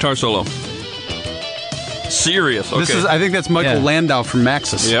 This is a guitar solo. Serious. Okay. I think that's Michael Yeah. Landau from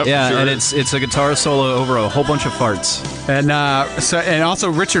Maxis. Yep, Yeah, sure and is. it's a guitar solo over a whole bunch of farts. And and also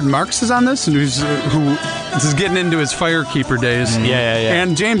Richard Marx is on this, and who is getting into his Firekeeper days. Yeah.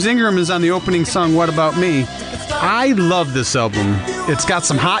 And James Ingram is on the opening song "What About Me." I love this album. It's got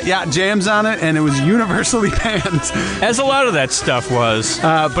some hot yacht jams on it, and it was universally panned. As a lot of that stuff was.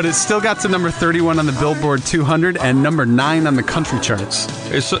 But it still got to number 31 on the Billboard 200 and number 9 on the country charts.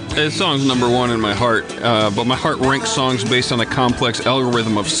 This song's number one in my heart, but my heart ranks songs based on a complex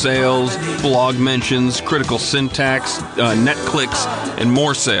algorithm of sales, blog mentions, critical syntax, net clicks, and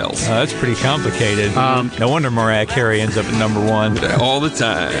more sales. That's pretty complicated. No wonder Mariah Carey ends up at number one. All the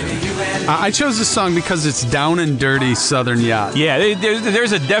time. I chose this song because it's down and dirty Southern yacht. Yeah,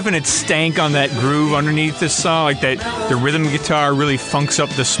 there's a definite stank on that groove underneath this song. Like that, the rhythm guitar really funks up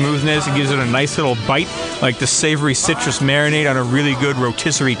the smoothness. It gives it a nice little bite, like the savory citrus marinade on a really good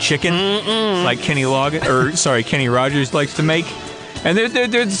rotisserie chicken, like Kenny Rogers likes to make. And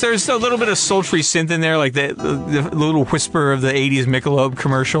there's a little bit of sultry synth in there, like the little whisper of the '80s Michelob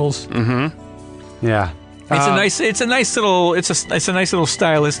commercials. Yeah. It's a nice little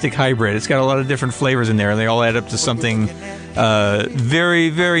stylistic hybrid. It's got a lot of different flavors in there, and they all add up to something very,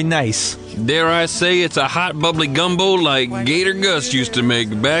 very nice. Dare I say it's a hot, bubbly gumbo like Gator Gus used to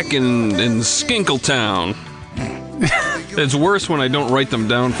make back in Skinkletown. It's worse when I don't write them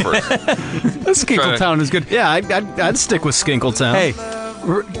down first. Skinkletown is good. Yeah, I'd stick with Skinkletown. Hey,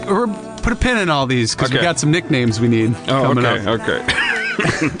 we're put a pin in all these because we Okay. got some nicknames we need Oh, coming okay, up. okay.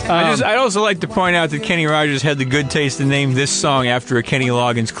 I'd also like to point out that Kenny Rogers had the good taste to name this song after a Kenny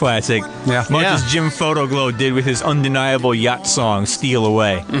Loggins classic, much as Jim Photoglow did with his undeniable yacht song "Steal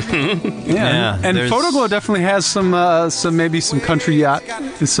Away." And Photoglow definitely has some maybe some country yacht,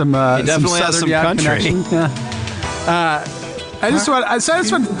 some definitely has some yacht country. connection. Yeah. I just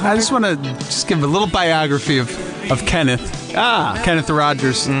want to give a little biography of Kenneth. Kenneth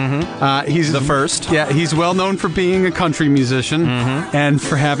Rogers. He's The first. Yeah, he's well known for being a country musician and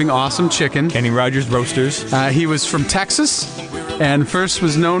for having awesome chicken. Kenny Rogers Roasters. He was from Texas and first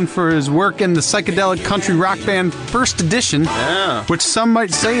was known for his work in the psychedelic country rock band First Edition, which some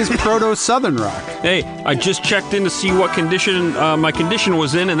might say is proto-Southern rock. Hey, I just checked in to see what condition my condition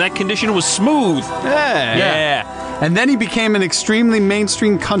was in, and that condition was smooth. Yeah. And then he became an extremely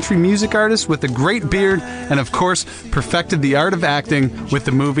mainstream country music artist with a great beard and, of course, perfected the art of acting with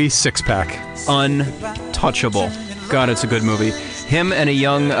the movie Six Pack. Untouchable. God, it's a good movie. Him and a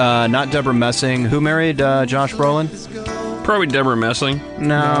young, not Deborah Messing. Who married Josh Brolin? Probably Deborah Messing.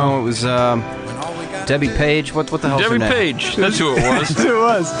 No, it was Debbie Page. What the hell's her Debbie name? Page. That's who it was. It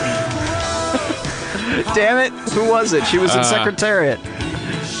was. Damn it! Who was it? She was in Secretariat.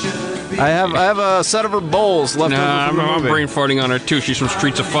 I have a set of her bowls left over Nah, from the I'm movie. brain farting on her too. She's from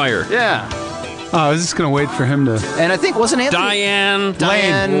Streets of Fire. Yeah, I was just going to wait for him to... and I think wasn't Anthony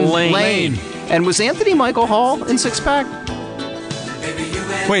Diane Lane. And was Anthony Michael Hall in Six Pack?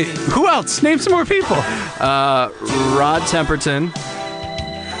 Wait, who else? Name some more people. Rod Temperton.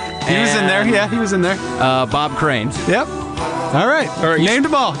 He was in there. Yeah, he was in there. Bob Crane. Yep. All right. you- Named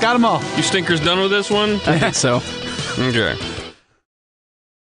them all. Got them all. You stinkers done with this one? I think so. Okay.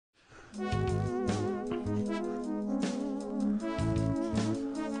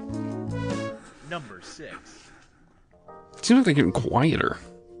 Number 6. Seems like they're getting quieter.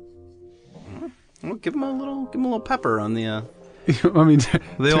 Well, give him a little pepper on the. I mean,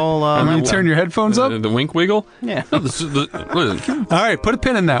 They all. turn your headphones up. The wink wiggle? Yeah. No, listen. All right, put a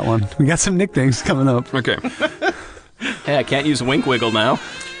pin in that one. We got some nicknames coming up. Okay. Hey, I can't use wink wiggle now.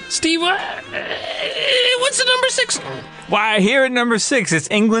 Steve, what's the number 6? Why, here at number 6, it's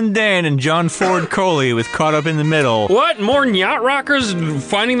England Dan and John Ford Coley with Caught Up in the Middle. What? More yacht rockers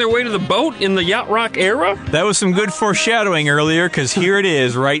finding their way to the boat in the yacht rock era? That was some good foreshadowing earlier, because here it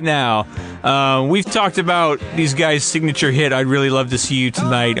is right now. We've talked about these guys' signature hit, I'd Really Love to See You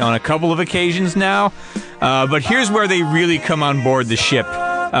Tonight, on a couple of occasions now. But here's where they really come on board the ship.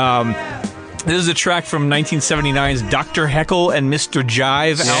 This is a track from 1979's Dr. Heckle and Mr.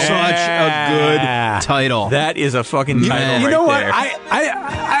 Jive album. Such a good title. That is a fucking title You right know what? there.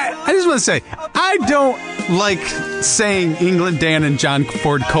 I just want to say, I don't like saying England Dan and John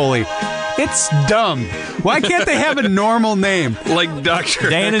Ford Coley. It's dumb. Why can't they have a normal name? Like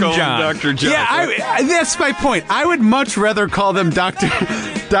Dr. Dan and Heckle John. Dr. John. Yeah, that's my point. I would much rather call them Dr.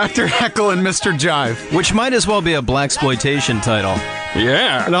 Heckle and Mr. Jive. Which might as well be a blaxploitation title.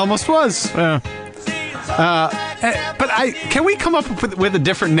 Yeah. It almost was. But can we come up with a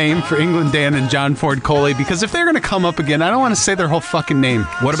different name for England Dan and John Ford Coley? Because if they're going to come up again, I don't want to say their whole fucking name.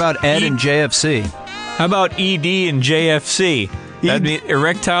 What about Ed and JFC? How about ED and JFC? That'd be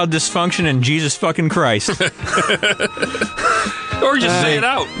erectile dysfunction and Jesus fucking Christ. Or just say it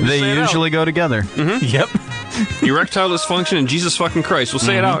out. Just They say it usually go together. Yep. out. Erectile dysfunction and Jesus fucking Christ. We'll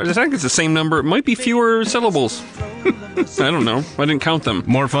say it out. I think it's the same number. It might be fewer syllables. I don't know. I didn't count them.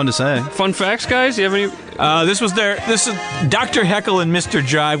 More fun to say. Fun facts, guys? You have any? This is Dr. Heckle and Mr.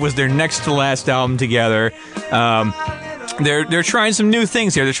 Jive was their next to last album together. They're trying some new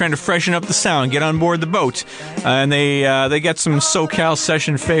things here. They're trying to freshen up the sound, get on board the boat, and they got some SoCal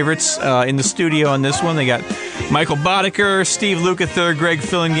session favorites in the studio on this one. They got Michael Boddicker, Steve Lukather, Greg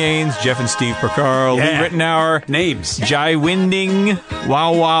Fillinganes, Jeff and Steve Percar, Lee Ritenour, Names. Jai Winding,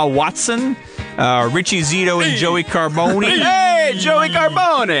 Wawa Watson, Richie Zito and Joey Carbone. Hey, Joey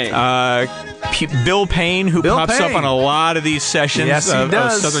Carbone! Bill Payne, who Bill pops Payne. up on a lot of these sessions, Yes, he of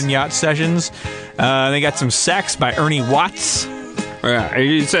does. Southern Yacht sessions. They got some sax by Ernie Watts. Yeah,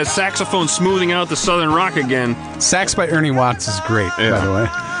 it says saxophone smoothing out the Southern rock again. Sax by Ernie Watts is great, by the way.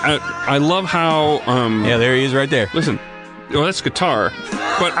 I love how. Yeah, there he is right there. Listen, well, that's guitar,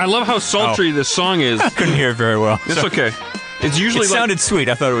 but I love how sultry this song is. Couldn't hear it very well. It's okay. It's usually It sounded sweet.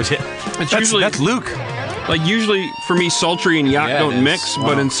 I thought it was hit. that's Luke. like usually for me, sultry and yacht Yeah, it don't is. mix,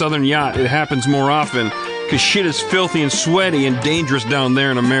 but in Southern yacht it happens more often because shit is filthy and sweaty and dangerous down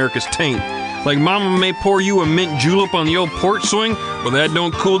there in America's taint. Like mama may pour you a mint julep on the old port swing, but that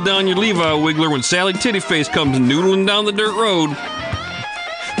don't cool down your Levi wiggler when Sally Tittyface comes noodling down the dirt road.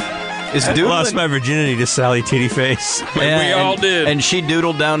 Is I doodling? lost my virginity to Sally Tittyface. Like we all did. And she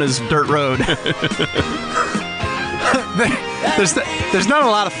doodled down his dirt road. There's not a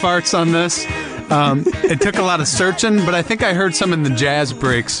lot of farts on this. It took a lot of searching, but I think I heard some in the jazz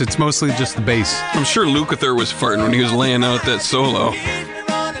breaks. It's mostly just the bass. I'm sure Lukather was farting when he was laying out that solo.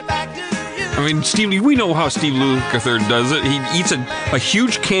 I mean, we know how Steve Lukather does it. He eats a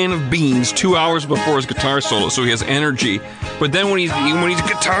huge can of beans 2 hours before his guitar solo, so he has energy. But then when he's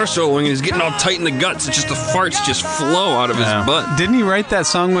guitar soloing and he's getting all tight in the guts, it's just the farts just flow out of his butt. Didn't he write that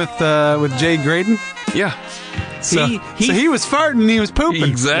song with Jay Graydon? Yeah. So he was farting, he was pooping.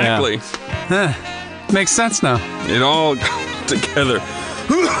 Exactly. Yeah. Makes sense now. It all goes together.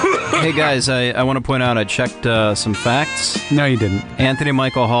 Hey guys, I want to point out I checked some facts. No, you didn't. Anthony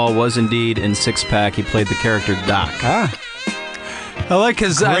Michael Hall was indeed in Six Pack. He played the character Doc. I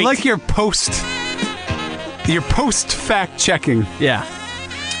like your post fact checking. Yeah.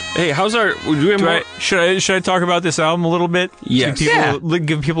 Hey, how's our... Should I talk about this album a little bit? Yes.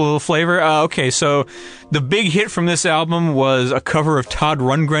 Give people a little flavor? Okay, so the big hit from this album was a cover of Todd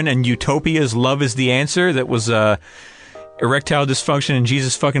Rundgren and Utopia's Love is the Answer. That was Erectile Dysfunction and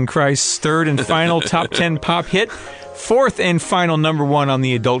Jesus Fucking Christ's third and final top 10 pop hit. Fourth and final number 1 on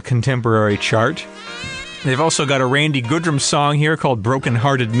the adult contemporary chart. They've also got a Randy Goodrum song here called Broken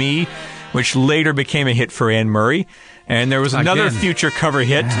Hearted Me, which later became a hit for Anne Murray. And there was another future cover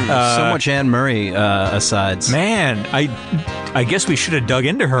hit. So much Anne Murray asides. Man, I guess we should have dug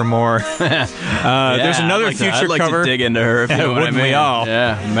into her more. There's another future I'd like cover. to dig into her, if you know what I Wouldn't mean. we all?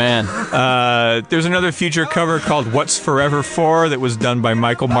 Yeah, man. There's another future cover called What's Forever For that was done by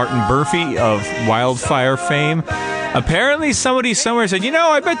Michael Martin Murphey of Wildfire fame. Apparently somebody somewhere said,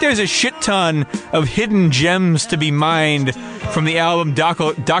 I bet there's a shit ton of hidden gems to be mined from the album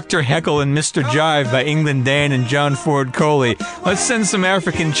Dr. Heckle and Mr. Jive by England Dan and John Ford Coley. Let's send some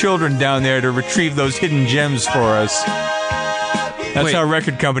African children down there to retrieve those hidden gems for us. That's how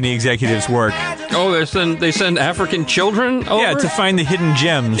record company executives work. Oh, they send African children over? Yeah, to find the hidden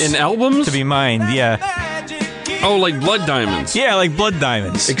gems. In albums? To be mined, yeah. Oh, like blood diamonds. Yeah, like blood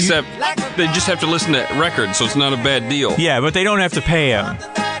diamonds. Except they just have to listen to records, so it's not a bad deal. Yeah, but they don't have to pay them.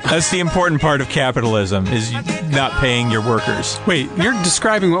 That's the important part of capitalism, is not paying your workers. Wait, you're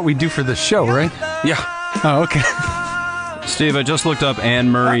describing what we do for this show, right? Yeah. Oh, okay. Steve, I just looked up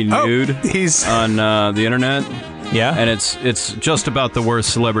Anne Murray nude on the internet. Yeah? And it's just about the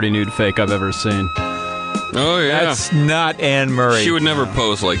worst celebrity nude fake I've ever seen. Oh, yeah. That's not Anne Murray. She would never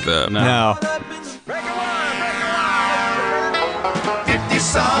pose like that. No. 50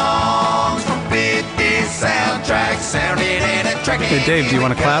 songs from 50 soundtracks sounding in a track. Hey, Dave, do you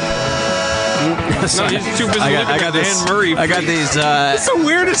want to clap? No, he's too busy I looking got at this. Anne Murray. I got these. It's the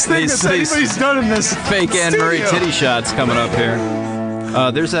weirdest thing these- that anybody's done in this fake Anne Murray studio. titty shots coming up here.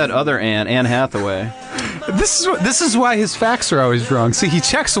 There's that other Anne Hathaway. This is why his facts are always wrong. See, he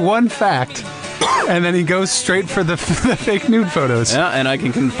checks one fact, and then he goes straight for the fake nude photos. Yeah, and I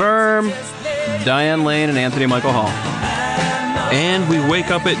can confirm Diane Lane and Anthony Michael Hall. And we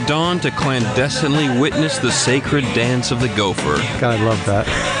wake up at dawn to clandestinely witness the sacred dance of the gopher. God, I love that.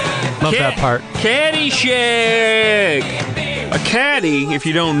 Love that part. Caddyshack! A caddy, if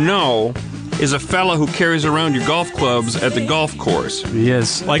you don't know, is a fella who carries around your golf clubs at the golf course. He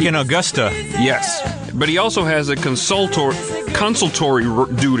is. Like in Augusta. Yes. But he also has a consultory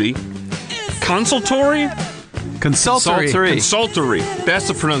duty. Consultory? Consultory. That's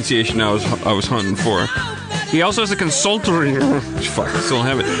the pronunciation I was hunting for. He also has a consultory. Fuck, I still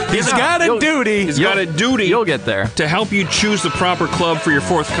have it. He's got a duty. He's got a duty. You'll get there. To help you choose the proper club for your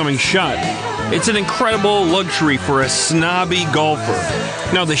forthcoming shot. It's an incredible luxury for a snobby golfer.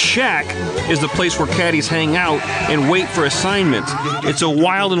 Now, the shack is the place where caddies hang out and wait for assignments. It's a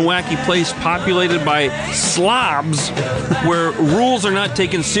wild and wacky place populated by slobs where rules are not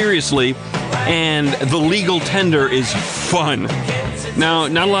taken seriously and the legal tender is fun. Now,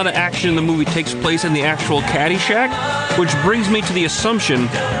 not a lot of action in the movie takes place in the actual caddy shack, which brings me to the assumption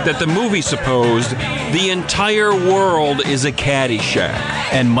that the movie supposed the entire world is a caddy shack.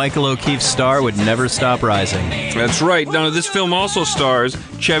 And Michael O'Keefe's star would never stop rising. That's right. Now, this film also stars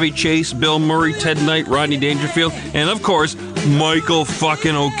Chevy Chase, Bill Murray, Ted Knight, Rodney Dangerfield, and, of course, Michael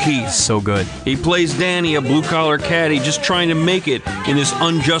fucking O'Keefe. So good. He plays Danny, a blue-collar caddy, just trying to make it in this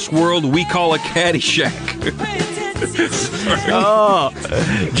unjust world we call a caddy shack. Oh,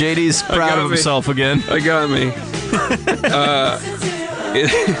 JD's proud of himself again. I got me.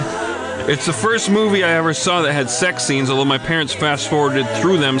 It's the first movie I ever saw that had sex scenes, although my parents fast-forwarded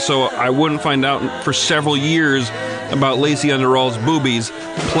through them so I wouldn't find out for several years about Lacey Underall's boobies,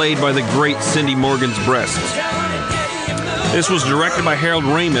 played by the great Cindy Morgan's breasts. This was directed by Harold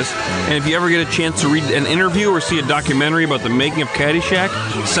Ramis, and if you ever get a chance to read an interview or see a documentary about the making of Caddyshack,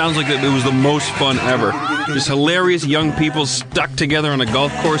 it sounds like it was the most fun ever. Just hilarious young people stuck together on a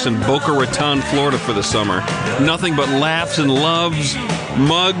golf course in Boca Raton, Florida for the summer. Nothing but laughs and loves,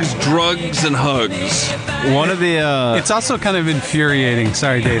 mugs, drugs, and hugs. One of the It's also kind of infuriating.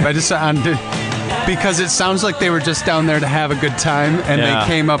 Sorry, Dave. Because it sounds like they were just down there to have a good time, and they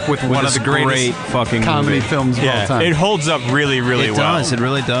came up with one of the greatest fucking comedy movie. films of all time. It holds up really, really well. It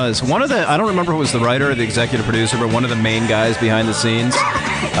really does. One of the, I don't remember who was the writer or the executive producer, but one of the main guys behind the scenes,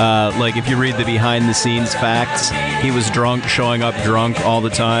 like if you read the behind the scenes facts, he was drunk, showing up drunk all the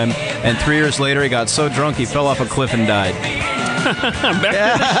time, and 3 years later he got so drunk he fell off a cliff and died.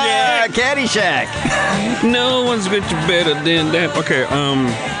 Caddyshack. No one's got you better than that. Okay,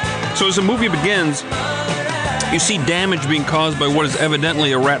 so as the movie begins, you see damage being caused by what is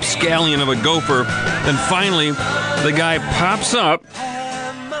evidently a rapscallion of a gopher. Then finally, the guy pops up,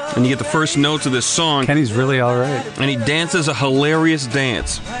 and you get the first notes of this song. Kenny's really all right. And he dances a hilarious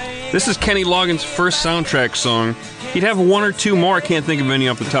dance. This is Kenny Loggins' first soundtrack song. He'd have one or two more. I can't think of any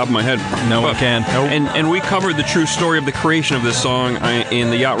off the top of my head. No one can. Nope. And we covered the true story of the creation of this song in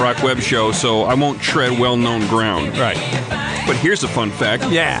the Yacht Rock web show, so I won't tread well-known ground. Right. But here's a fun fact.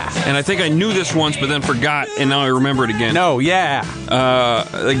 Yeah. And I think I knew this once, but then forgot, and now I remember it again. No, yeah.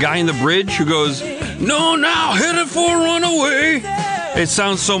 The guy in the bridge who goes, "No, now, headed for a runaway." It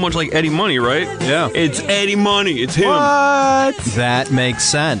sounds so much like Eddie Money, right? Yeah. It's Eddie Money. It's him. What? That makes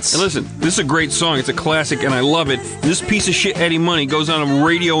sense. And listen, this is a great song. It's a classic, and I love it. This piece of shit, Eddie Money, goes on a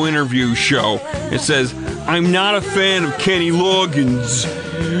radio interview show. It says, "I'm not a fan of Kenny Loggins,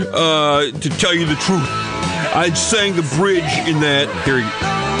 to tell you the truth. I sang the bridge in that."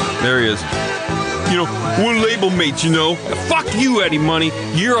 There he is. You know, we're label mates, you know. Fuck you, Eddie Money.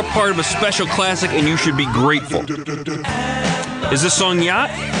 You're a part of a special classic, and you should be grateful. Is this song Yacht?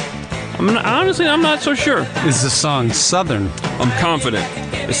 Honestly, I'm not so sure. Is the song Southern? I'm confident.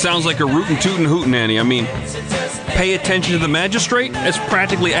 It sounds like a rootin' tootin' hootenanny. I mean, pay attention to the magistrate? That's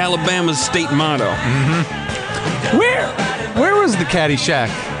practically Alabama's state motto. Mm-hmm. Where was the Caddyshack?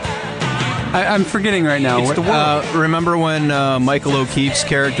 I'm forgetting right now. It's the world. Remember when Michael O'Keefe's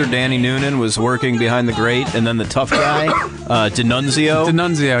character, Danny Noonan, was working behind the grate, and then the tough guy, D'Annunzio?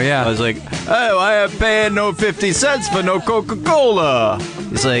 D'Annunzio, yeah. I was like, "Oh, I am paying no 50 cents for no Coca-Cola."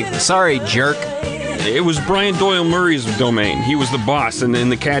 He's like, "Sorry, jerk." It was Brian Doyle Murray's domain. He was the boss in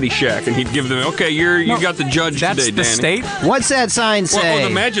the Caddyshack, and he'd give them, "Okay, you got the judge That's today, the Danny." state? What's that sign say? Well,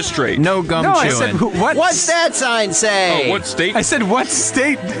 the magistrate. No gum No, chewing. I said, what? What's that sign say? Oh, what state? I said, what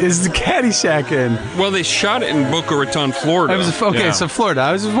state is the Caddyshack in? Well, they shot it in Boca Raton, Florida. So Florida.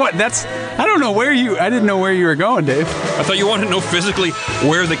 I don't know where I didn't know where you were going, Dave. I thought you wanted to know physically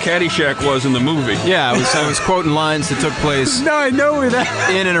where the Caddyshack was in the movie. Yeah, I was quoting lines that took place No, I know where that.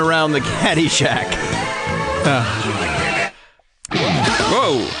 in and around the Caddyshack.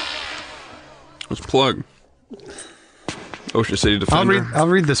 Whoa! Let's plug. Ocean City Defender. I'll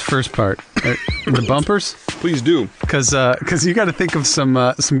read this first part. The bumpers, Please do. because you got to think of some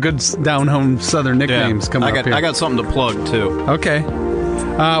good down home Southern nicknames coming up here. I got something to plug too. Okay.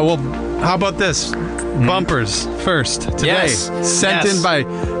 Well, how about this? Bumpers first today. Yes. Sent Yes. in by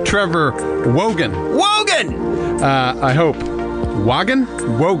Trevor Wogan. Wogan! I hope. Wogan?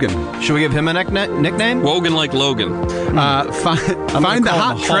 Should we give him a nickname? Wogan like Logan. Find the call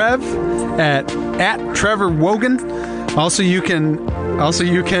Hot him Trev at Trevor Wogan. Also, you can,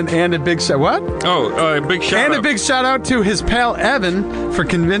 and a big shout. What? Oh, big shout And out. a big shout out to his pal Evan for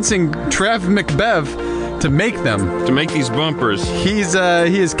convincing Trev McBev to make them. to make these bumpers. He is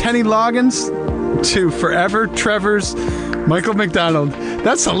Kenny Loggins to Forever Trevor's Michael McDonald.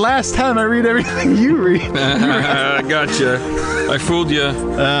 That's the last time I read everything you read. I gotcha. I fooled you.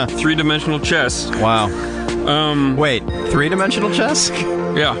 Three-dimensional chess. Wow. Wait, 3-dimensional chess?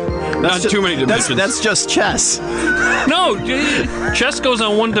 Yeah. Not too many dimensions. That's just chess. No, chess goes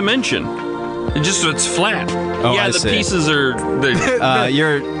on one dimension. It's flat. Oh, yeah, I the see. pieces are.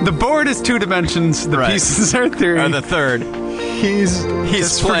 The board is 2 dimensions. The Right. pieces are 3. Or the third. He's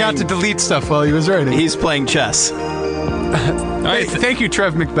He's forgot playing- to delete stuff while he was writing. He's playing chess. All right, Thank you,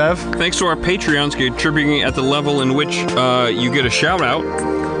 Trev McBev. thanks to our Patreons contributing at the level in which you get a shout out.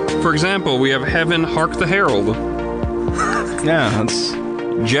 For example, we have Heaven Hark the Herald, Yeah, that's...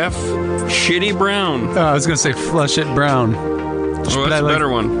 Jeff Shitty Brown. I was going to say Flush It Brown. Oh, that's I a like- better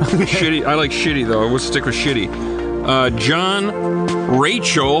one. Shitty. I like Shitty though. We'll stick with Shitty. John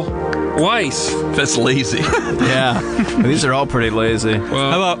Rachel Weiss. That's lazy. Yeah. These are all pretty lazy.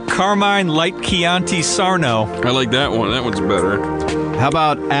 Well, How about Carmine Light Chianti Sarno? I like that one. That one's better. How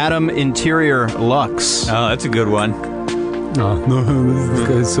about Adam Interior Lux? Oh, that's a good one. Oh, no, this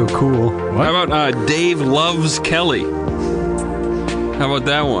guy's so cool. How about Dave Loves Kelly? How about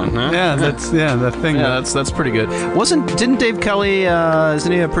that one, huh? Yeah, that thing. Yeah, that's pretty good. Didn't Dave Kelly,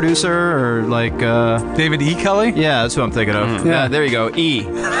 isn't he a producer or like David E. Kelly? Yeah, that's who I'm thinking of. Yeah, there you go. E.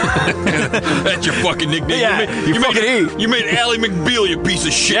 That's your fucking nickname. Yeah, you made E. You made Ally McBeal, you piece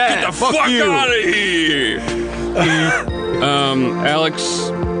of shit. Yeah, Get the fuck fuck you. out of here.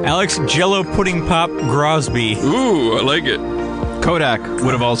 Alex Jello Pudding Pop Grosby. Ooh, I like it. Kodak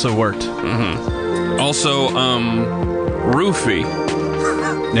would have also worked. Also, Roofie.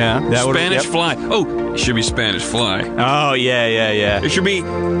 Yeah, That would've- Spanish yep. Fly. Oh, it should be Spanish Fly. Oh, yeah. It should be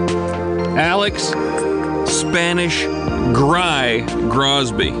Alex Spanish Gry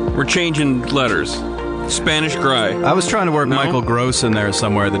Grosby. We're changing letters. Spanish Gry. I was trying to work No? Michael Gross in there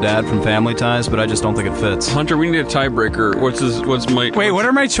somewhere, the dad from Family Ties, but I just don't think it fits. Hunter, we need a tiebreaker. What's my... Wait, what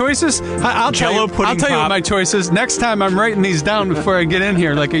are my choices? I'll tell Jello you. pudding I'll tell you what pop. my choices. Next time, I'm writing these down before I get in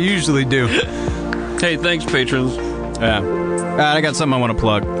here, like I usually do. Hey, thanks, patrons. Yeah. All right, I got something I want to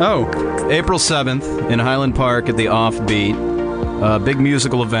plug. Oh, April 7th in Highland Park at the Offbeat. Big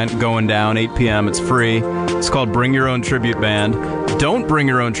musical event going down, 8 p.m. It's free. It's called Bring Your Own Tribute Band. Don't bring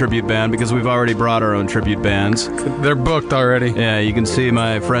your own tribute band because we've already brought our own tribute bands. they're booked already. Yeah, you can see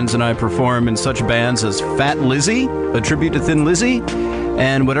my friends and I perform in such bands as Fat Lizzy, a tribute to Thin Lizzy,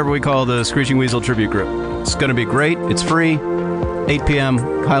 and whatever we call the Screeching Weasel tribute group. It's going to be great. It's free. 8 p.m.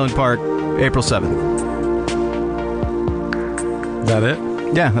 Highland Park, April 7th. Is that it?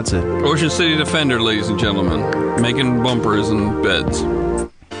 Yeah, that's it. Ocean City Defender, ladies and gentlemen. Making bumpers and beds.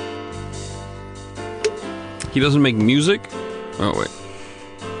 He doesn't make music? Oh, wait.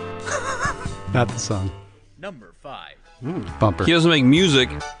 Not the song. Number 5. Bumper. He doesn't make music.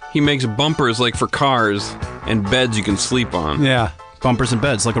 He makes bumpers like for cars and beds you can sleep on. Yeah. Bumpers and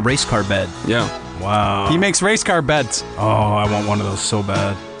beds, like a race car bed. Yeah. Wow. He makes race car beds. Oh, I want one of those so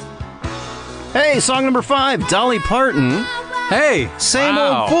bad. Hey, song number 5, Dolly Parton. Hey, Same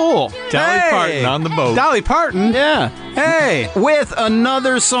Wow. old fool. Dolly Hey. Parton on the boat. Dolly Parton. Yeah. Hey, With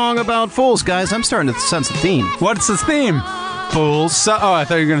another song about fools. Guys, I'm starting to sense a theme. what's the theme? Fools. I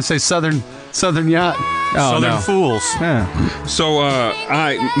thought you were going to say Southern Yacht. Oh, Southern no. Fools. Yeah. So,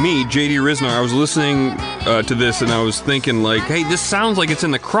 JD Risner, I was listening to this and I was thinking, like, hey, this sounds like it's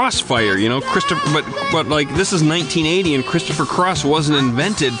in the Crossfire, you know, Christopher, but like, this is 1980 and Christopher Cross wasn't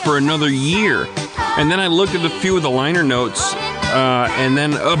invented for another year. And then I looked at a few of the liner notes, and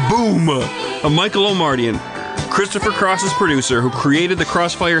then boom, a Michael Omardian, Christopher Cross's producer, who created the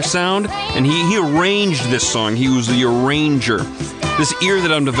Crossfire sound, and he arranged this song. He was the arranger. This ear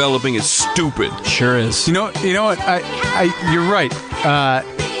that I'm developing is stupid. Sure is. You know what? You're right.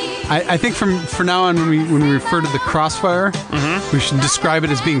 I think from now on, when we refer to the Crossfire, we should describe it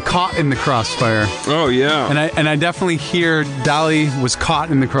as being caught in the Crossfire. Oh yeah. And I definitely hear Dolly was caught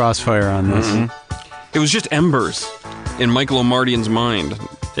in the Crossfire on this. It was just embers in Michael Omardian's mind.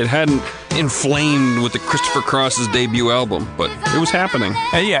 It hadn't inflamed with the Christopher Cross's debut album, but it was happening.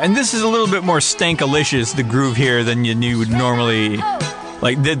 And this is a little bit more stankalicious, the groove here, than you would normally,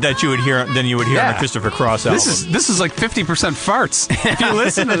 like, that you would hear on the Christopher Cross album. This is like 50% farts. If you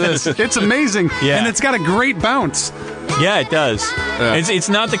listen to this, it's amazing. Yeah. And it's got a great bounce. Yeah, it does. Yeah. It's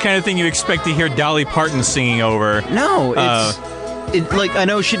not the kind of thing you expect to hear Dolly Parton singing over. No, like, I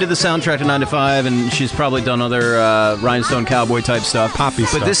know she did the soundtrack to 9 to 5, and she's probably done other Rhinestone Cowboy type stuff. Poppy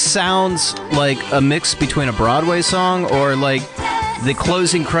stuff. But this sounds like a mix between a Broadway song or like the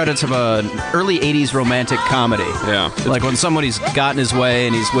closing credits of an early 80s romantic comedy. Yeah. Like when somebody's gotten his way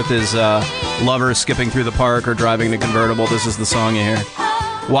and he's with his lover skipping through the park or driving the convertible, this is the song you hear.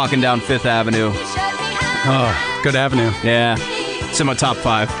 Walking down Fifth Avenue. Oh, good avenue. Yeah. It's in my top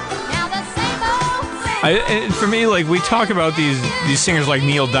 5. And for me, like, we talk about these singers like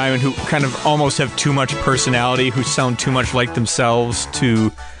Neil Diamond who kind of almost have too much personality, who sound too much like themselves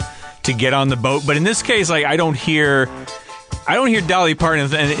to get on the boat. But in this case, like, I don't hear Dolly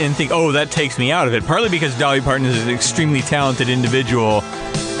Parton and think, oh, that takes me out of it. Partly because Dolly Parton is an extremely talented individual,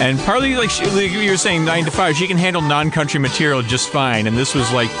 and partly like you were saying, 9 to 5, she can handle non-country material just fine. And this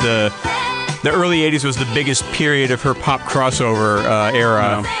was like the early 80s was the biggest period of her pop crossover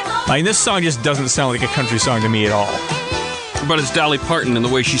era. Like, this song just doesn't sound like a country song to me at all. But it's Dolly Parton, and the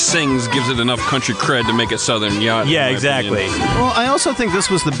way she sings gives it enough country cred to make it Southern Yacht. Yeah, in my exactly. opinion. Well, I also think this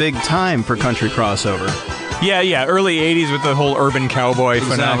was the big time for country crossover. Yeah, early 80s with the whole urban cowboy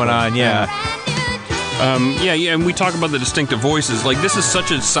phenomenon, yeah. And we talk about the distinctive voices. Like, this is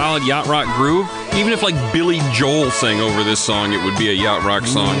such a solid yacht rock groove. Even if, like, Billy Joel sang over this song, it would be a yacht rock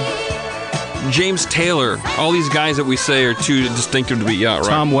song. James Taylor. All these guys that we say are too distinctive to be Yacht Rock.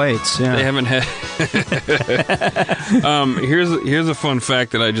 Tom Waits, yeah. They haven't had. Here's a fun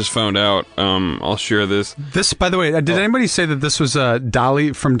fact that I just found out. I'll share this. This, by the way, did anybody say that this was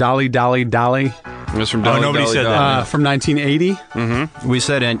Dolly from Dolly? It's from Dolly, nobody Dolly, said Dolly. that. From 1980? We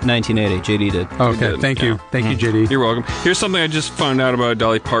said in 1980. JD did. Okay, did, thank you. Thank you, JD. You're welcome. Here's something I just found out about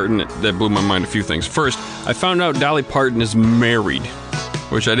Dolly Parton that blew my mind. A few things. First, I found out Dolly Parton is married,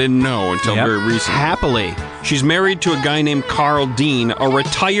 which I didn't know until very recently. Happily. She's married to a guy named Carl Dean, a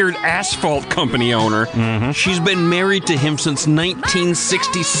retired asphalt company owner. She's been married to him since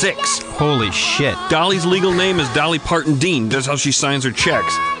 1966. Holy shit. Dolly's legal name is Dolly Parton Dean. That's how she signs her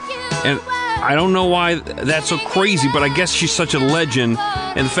checks. And I don't know why that's so crazy, but I guess she's such a legend,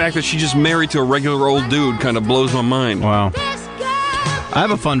 and the fact that she's just married to a regular old dude kind of blows my mind. Wow. I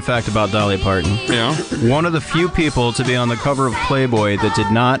have a fun fact about Dolly Parton. Yeah? One of the few people to be on the cover of Playboy that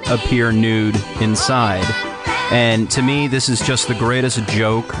did not appear nude inside. And to me, this is just the greatest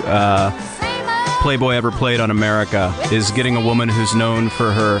joke Playboy ever played on America, is getting a woman who's known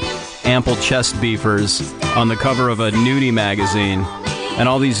for her ample chest beefers on the cover of a nudie magazine. And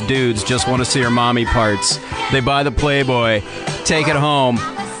all these dudes just want to see her mommy parts. They buy the Playboy, take it home.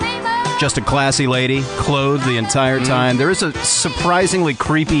 Just a classy lady, clothed the entire time. There is a surprisingly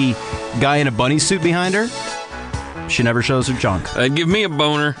creepy guy in a bunny suit behind her. She never shows her junk. Give me a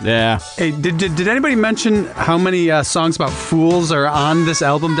boner. Yeah. Hey, did anybody mention how many songs about fools are on this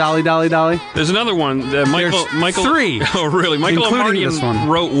album, Dolly, Dolly, Dolly? There's another one. Michael. three. Oh, really? Michael Including this one.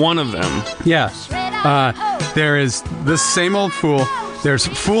 wrote one of them. Yes. There is this same old fool. There's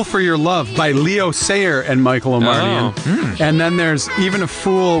Fool for Your Love by Leo Sayer and Michael Omartian. Oh. And then there's Even a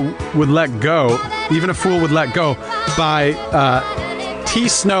Fool Would Let Go. Even a Fool Would Let Go by T.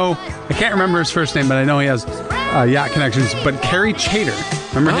 Snow. I can't remember his first name, but I know he has yacht connections. But Kerry Chater.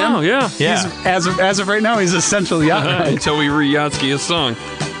 Remember him? Oh, yeah. Yeah. He's, as of right now, he's essential yacht. Until we re-Yatsky a song.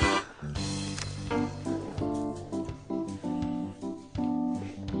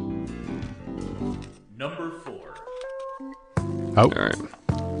 Number 4. All right.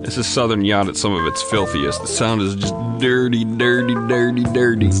 This is Southern Yacht at some of its filthiest. The sound is just dirty, dirty, dirty,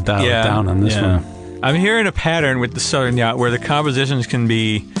 dirty. Let's dial it down on this one. I'm hearing a pattern with the Southern Yacht where the compositions can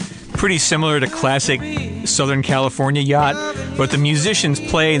be pretty similar to classic Southern California yacht, but the musicians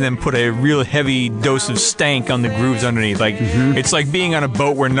play and then put a real heavy dose of stank on the grooves underneath. Like it's like being on a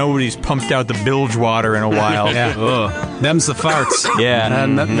boat where nobody's pumped out the bilge water in a while. Yeah. Ugh. Them's the farts. Yeah.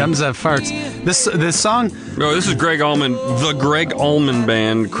 And them's the farts. This song. Oh, this is Greg Allman, the Greg Allman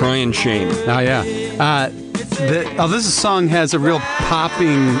Band, Crying Shame. Oh yeah. This song has a real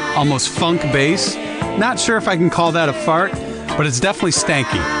popping, almost funk bass. Not sure if I can call that a fart, but it's definitely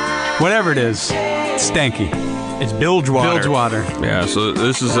stanky. Whatever it is, it's stanky. It's bilge water. Bilge water. Yeah, so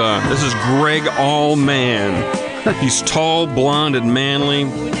this is Greg Allman. He's tall, blonde, and manly.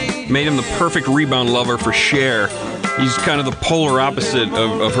 Made him the perfect rebound lover for Cher. He's kind of the polar opposite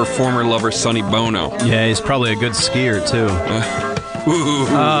of her former lover, Sonny Bono. Yeah, he's probably a good skier, too. Ooh.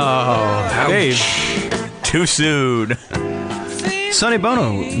 Oh, Dave. Too soon. Sonny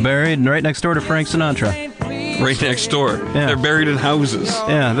Bono, buried right next door to Frank Sinatra. Right next door. Yeah. They're buried in houses.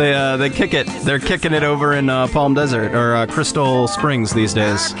 Yeah, they kick it. They're kicking it over in Palm Desert or Crystal Springs these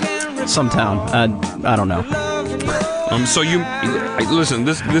days. Some town. I don't know. So listen.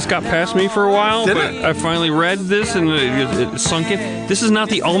 This got past me for a while, Did but it? I finally read this and it sunk in. This is not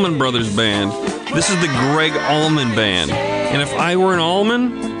the Allman Brothers Band. This is the Greg Allman Band. And if I were an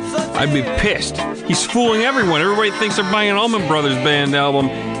Allman, I'd be pissed. He's fooling everyone. Everybody thinks they're buying an Allman Brothers Band album,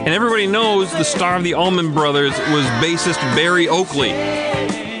 and everybody knows the star of the Allman Brothers was bassist Barry Oakley.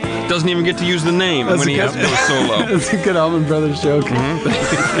 Doesn't even get to use the name when he has to go solo. That's a good Allman Brothers joke.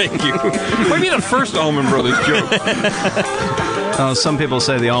 Thank you. Might be the first Allman Brothers joke. Some people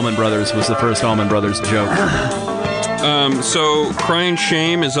say the Allman Brothers was the first Allman Brothers joke. So, Crying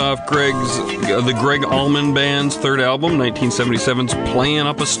Shame is off the Greg Allman Band's third album, 1977's Playing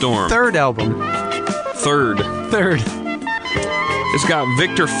Up a Storm. Third album. Third. It's got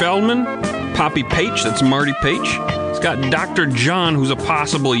Victor Feldman, Poppy Page, that's Marty Page. It's got Dr. John, who's a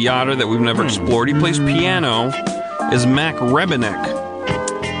possible yachter that we've never explored. He plays piano as Mac Rebenek.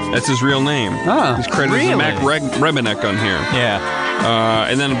 That's his real name. Ah, He's credited as Mac Rebenek on here. Yeah.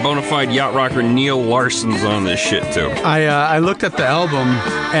 And then a bona fide yacht rocker Neil Larson's on this shit, too. I looked at the album,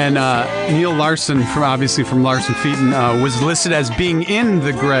 and Neil Larson, from Larson Featon, was listed as being in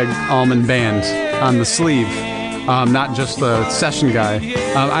the Greg Allman Band on the sleeve, not just the session guy.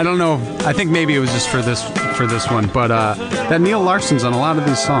 I don't know. I think maybe it was just for this one, but that Neil Larson's on a lot of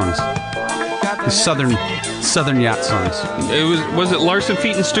these songs. These Southern Southern Yacht songs. Was it Larson,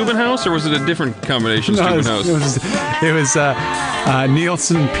 Feet, and Steubenhaus, or was it a different combination? No, Steubenhaus. it was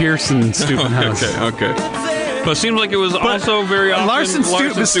Nielsen, Pearson, Steubenhaus. Okay. But it seems like it was also very often Larson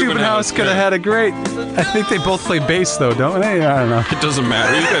Steubenhaus could have had a great. I think they both play bass though, don't they? I don't know. It doesn't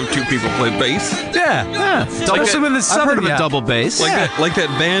matter. You can have two people play bass. Yeah. Especially with the I've Southern heard of a Yacht. double bass. Like that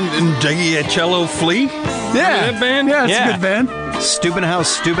band in Jagiello Fleet. Yeah, Remember that band? Yeah, it's Yeah. a good band.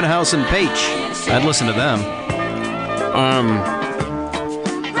 Steubenhaus and Page. I'd listen to them.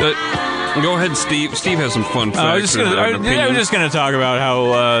 Go ahead, Steve. Steve has some fun facts. I was just gonna talk about how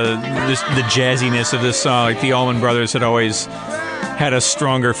the jazziness of this song. Like the Allman Brothers had always had a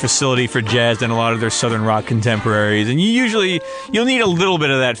stronger facility for jazz than a lot of their Southern rock contemporaries, and you'll need a little bit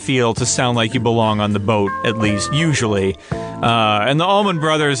of that feel to sound like you belong on the boat, at least usually. And the Allman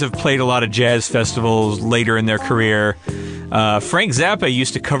Brothers have played a lot of jazz festivals later in their career. Frank Zappa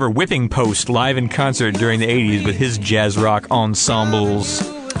used to cover Whipping Post live in concert during the 80s with his jazz rock ensembles.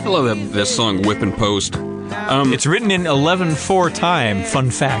 I love that song, Whippin' Post. It's written in 11/4 time.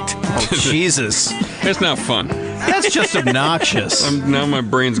 Fun fact. Oh, Jesus. It's not fun. That's just obnoxious. Now my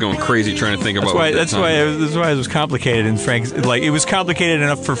brain's going crazy trying to think about That's why it was complicated. And it was complicated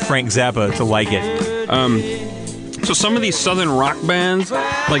enough for Frank Zappa to like it. So some of these Southern rock bands,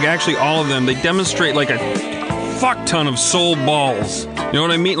 like actually all of them, they demonstrate like a fuck ton of soul balls. You know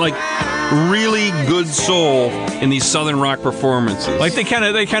what I mean? Like really good soul in these Southern rock performances. Like they kind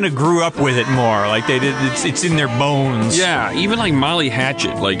of grew up with it more. Like they did. It's in their bones. Yeah, even like Molly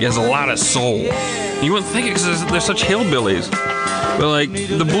Hatchet, like has a lot of soul. You wouldn't think it because they're such hillbillies. But like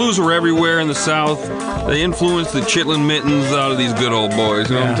the blues were everywhere in the South. They influenced the Chitlin Mittens out of these good old boys.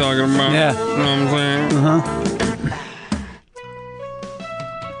 You know what I'm talking about? Yeah. You know what I'm saying? Uh-huh.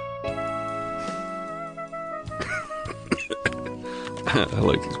 I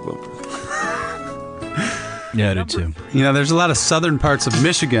like these bumpers. Yeah, I do too. You know, there's a lot of southern parts of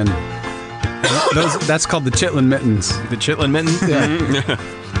Michigan. That's called the Chitlin Mittens. The Chitlin Mittens? Yeah.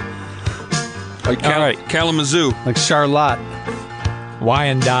 Like All right. Kalamazoo. Like Charlotte.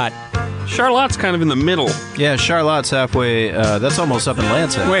 Wyandotte. Charlotte's kind of in the middle. Yeah, Charlotte's halfway. That's almost up in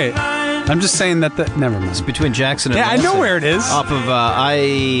Lansing. Wait, I'm just saying that never mind. It's between Jackson and Yeah, I Lansing. know where it is. Off of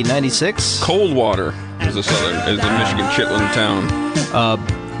I-96. Coldwater is a Michigan Chitlin town.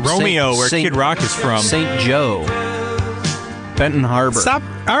 Romeo, where Kid Rock is from. St. Joe. Benton Harbor. Stop.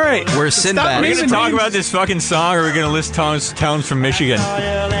 All right. Where Sinbad Are we is. going to talk about this fucking song, or are we going to list towns from Michigan?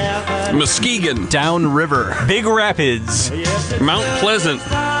 Muskegon. Downriver. Big Rapids. Mount Pleasant.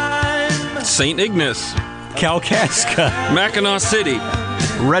 St. Ignace. Kalkaska. Mackinac City.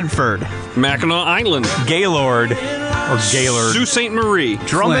 Redford. Mackinac Island. Gaylord. Or Gaylord. Sault Ste. Marie.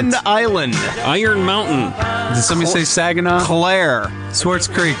 Drummond Flint. Island. Iron Mountain. Did somebody say Saginaw? Clare. Swartz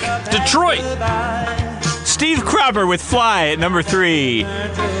Creek. Detroit. Steve Cropper with Fly at number 3.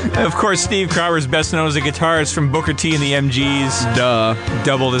 Of course, Steve Cropper is best known as a guitarist from Booker T and the MGs. Duh.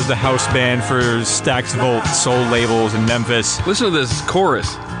 Doubled as the house band for Stax Volt soul labels in Memphis. Listen to this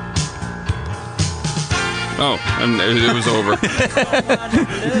chorus. Oh, and it was over.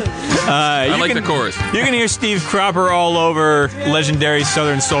 I like the chorus. You can hear Steve Cropper all over legendary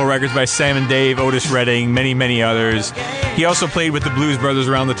Southern Soul records by Sam and Dave, Otis Redding, many, many others. He also played with the Blues Brothers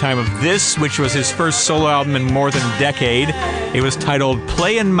around the time of this, which was his first solo album in more than a decade. It was titled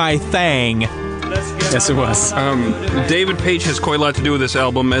Playin' My Thang. Yes, it was. David Page has quite a lot to do with this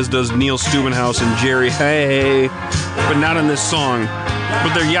album, as does Neil Steubenhaus and Jerry Hay, but not on this song.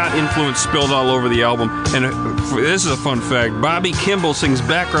 But their yacht influence spilled all over the album. And this is a fun fact. Bobby Kimball sings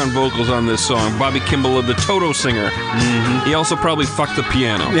background vocals on this song. Bobby Kimball, the Toto singer. Mm-hmm. He also probably fucked the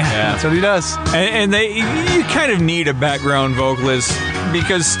piano. Yeah, that's what he does. And you kind of need a background vocalist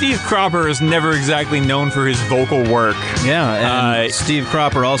because Steve Cropper is never exactly known for his vocal work. Yeah, and Steve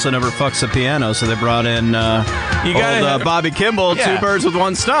Cropper also never fucks the piano, so they brought in Bobby Kimball, Yeah. 2 birds with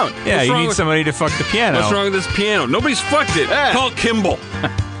 1 stone. Yeah, What's you wrong need with- somebody to fuck the piano. What's wrong with this piano? Nobody's fucked it. Yeah. Call Kimball.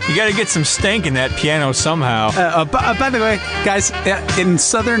 You got to get some stank in that piano somehow. By the way, guys, in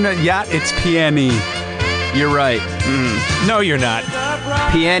Southern Yacht, it's peony. You're right. No, you're not.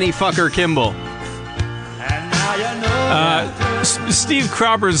 Piano fucker Kimball. Steve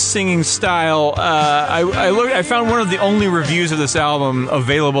Cropper's singing style. I found one of the only reviews of this album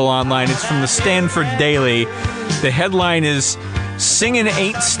available online. It's from the Stanford Daily. The headline is "Singin'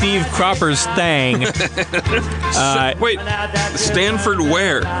 Ain't Steve Cropper's Thang." Wait, Stanford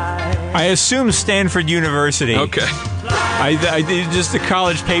where? I assume Stanford University. Okay. I did just a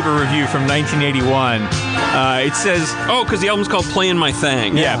college paper review from 1981. It says, Oh, because the album's called Playing My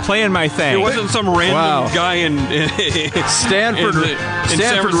Thing. yeah, Playing My Thing. It wasn't some random guy in Stanford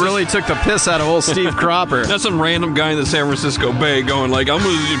Francisco. really took the piss out of old Steve Cropper. Not some random guy in the San Francisco Bay going like, I'm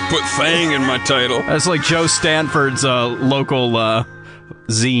going to put Thang in my title. That's like Joe Stanford's local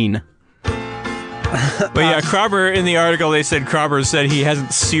zine. But yeah, Cropper, in the article, they said Cropper said he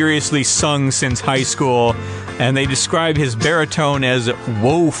hasn't seriously sung since high school, and they describe his baritone as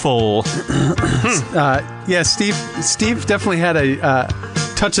woeful. Yeah, Steve definitely had a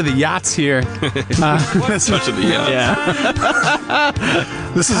touch of the yachts here. Touch of the Yeah.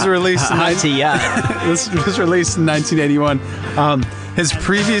 This is released in this was released in 1981. His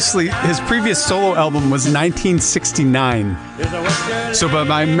previous solo album was 1969. So by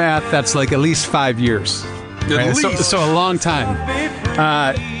my math, that's like at least 5 years. Right? So a long time.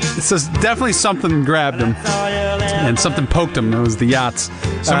 So definitely something grabbed him, and something poked him. It was the yachts.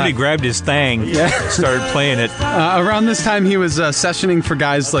 Somebody grabbed his thing, started playing it. Around this time, he was sessioning for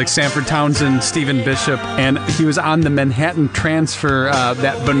guys like Sanford Townsend, Stephen Bishop, and he was on the Manhattan Transfer,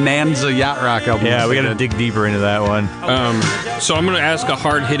 that Bonanza Yacht Rock album. Yeah, we got to dig deeper into that one. So I'm going to ask a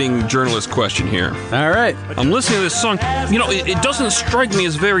hard-hitting journalist question here. All right. I'm listening to this song. You know, it doesn't strike me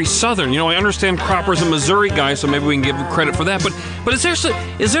as very Southern. You know, I understand Cropper's a Missouri guy, so maybe we can give him credit for that. But is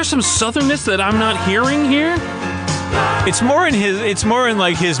there some Southernness that I'm not hearing here? It's more in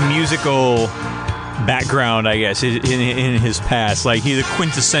like his musical background, I guess, in his past. Like, he's a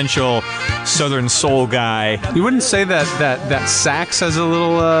quintessential Southern soul guy. You wouldn't say that sax has a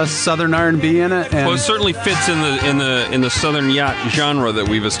little Southern R&B in it? And Well, it certainly fits in the Southern yacht genre that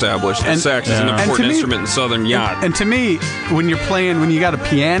we've established. The sax is an important instrument in Southern yacht. And to me, when you got a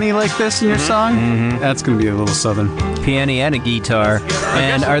piano like this in your song, that's going to be a little Southern. Piano and a guitar.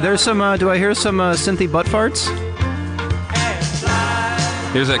 And are there some, do I hear some synthy butt farts?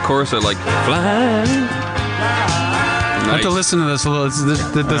 Here's that chorus that like fly. I have to listen to this a little.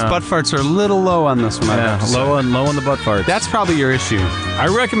 Those butt farts are a little low on this one. Yeah, low on the butt farts. That's probably your issue. I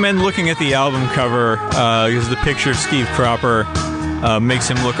recommend looking at the album cover because the picture of Steve Cropper makes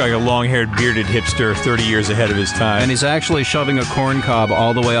him look like a long-haired, bearded hipster 30 years ahead of his time. And he's actually shoving a corn cob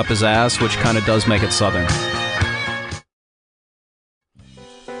all the way up his ass, which kind of does make it Southern.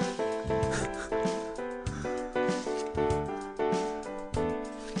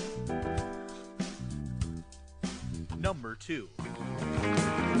 Number 2.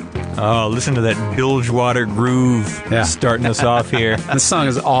 Oh, listen to that Bilgewater groove starting us off here. This song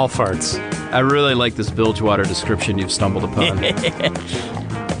is all farts. I really like this Bilgewater description you've stumbled upon.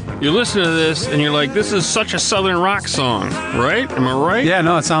 You're listening to this and you're like, this is such a Southern rock song, right? Am I right? Yeah,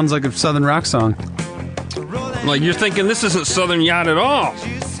 no, it sounds like a Southern rock song. Like, you're thinking this isn't Southern yacht at all.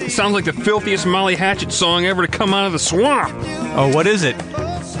 It sounds like the filthiest Molly Hatchet song ever to come out of the swamp. Oh, what is it?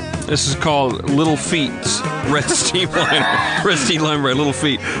 This is called Little Feet's Red Steamliner. Red Steamliner by Little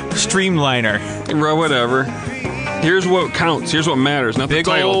Feet. Streamliner. Right, whatever. Here's what counts. Here's what matters. Not Big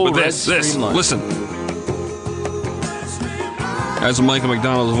the title, old but red this. streamliner. Listen. That's Michael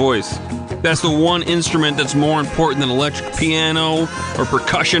McDonald's voice. That's the one instrument that's more important than electric piano or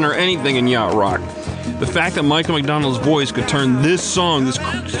percussion or anything in yacht rock. The fact that Michael McDonald's voice could turn this song, this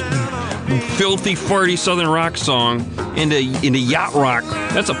filthy, farty Southern rock song, into yacht rock,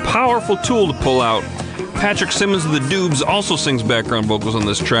 that's a powerful tool to pull out. Patrick Simmons of the Doobs also sings background vocals on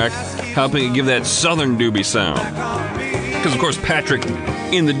this track, helping it give that Southern doobie sound. Because, of course, Patrick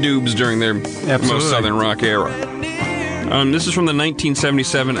in the Doobs during their most Southern rock era. This is from the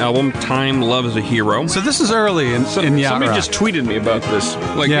 1977 album Time, Love is a Hero. So this is early in yacht Somebody rock. just tweeted me about this.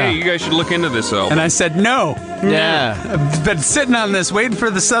 Like, hey, you guys should look into this album. And I said no. Yeah. I've been sitting on this, waiting for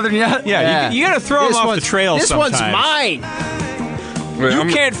the Southern yacht. Yeah. You got to throw him off the trail This sometimes. one's mine. Wait,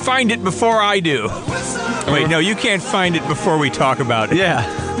 You can't find it before I do. Wait, no, you can't find it before we talk about it.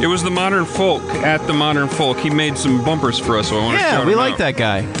 Yeah. It was the Modern Folk at the Modern Folk. He made some bumpers for us, so I want to shout Yeah, we him like out. that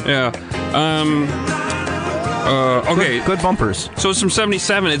guy. Yeah. Okay. Good bumpers. So it's from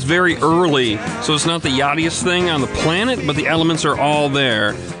 77. It's very early, so it's not the yachtiest thing on the planet, but the elements are all there,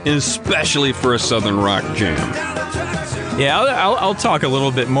 and especially for a Southern rock jam. Yeah, I'll talk a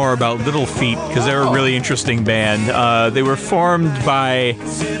little bit more about Little Feet because they're a really interesting band. They were formed by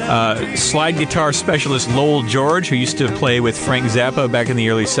slide guitar specialist Lowell George, who used to play with Frank Zappa back in the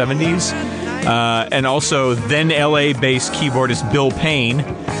early 70s, and also then LA-based keyboardist Bill Payne,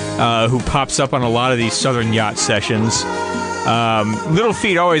 who pops up on a lot of these Southern Yacht sessions. Little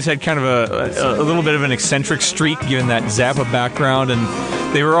Feet always had kind of a little bit of an eccentric streak, given that Zappa background, and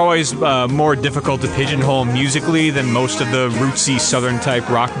they were always more difficult to pigeonhole musically than most of the rootsy Southern-type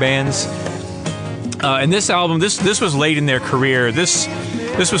rock bands. And this album, this was late in their career. This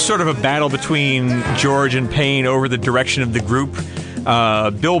was sort of a battle between George and Payne over the direction of the group.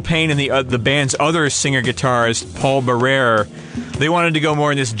 Bill Payne and the band's other singer-guitarist, Paul Barrere, they wanted to go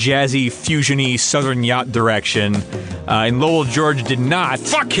more in this jazzy, fusion-y Southern Yacht direction. And Lowell George did not.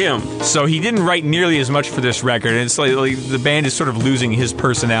 Fuck him! So he didn't write nearly as much for this record. And it's like the band is sort of losing his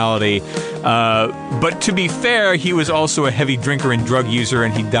personality. But to be fair, he was also a heavy drinker and drug user,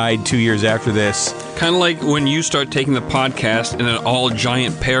 and he died 2 years after this. Kind of like when you start taking the podcast in an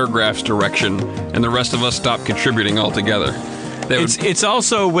all-giant paragraphs direction, and the rest of us stop contributing altogether. It's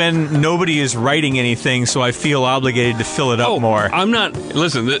also when nobody is writing anything, so I feel obligated to fill it up more. I'm not...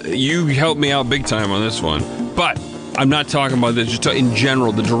 Listen, you helped me out big time on this one, but I'm not talking about this. Just in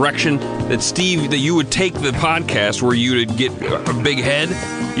general, the direction that that you would take the podcast, where you would get a big head,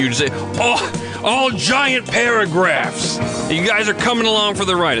 you'd say, "Oh, all giant paragraphs. You guys are coming along for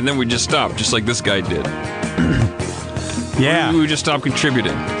the ride," and then we just stop, just like this guy did. Yeah. We just stop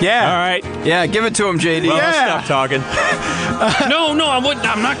contributing. Yeah. All right. Yeah, give it to him, JD. Well, stop talking. No,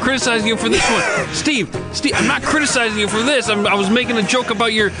 I'm not criticizing you for this one. Steve, I'm not criticizing you for this. I was making a joke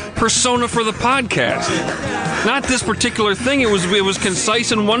about your persona for the podcast. Not this particular thing. It was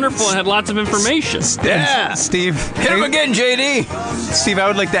concise and wonderful and had lots of information. Yeah. Steve. Hit him again, JD. Steve, I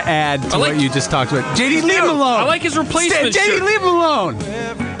would like to add to what you just talked about. JD, leave him alone. I like his replacement. JD, leave him alone.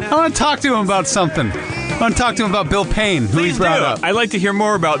 I want to talk to him about something. I want to talk to him about Bill Payne, who he brought up. I'd like to hear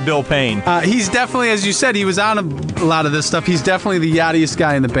more about Bill Payne. He's definitely, as you said, he was on a lot of this stuff. He's definitely the yachtiest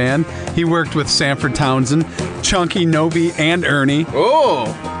guy in the band. He worked with Sanford Townsend, Chunky, Noby, and Ernie. Oh.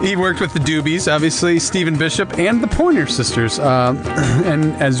 He worked with the Doobies, obviously, Stephen Bishop, and the Pointer Sisters.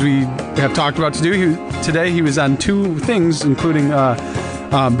 And as we have talked about today, he was on two things, including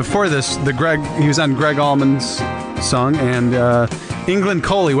before this, he was on Greg Allman's song and England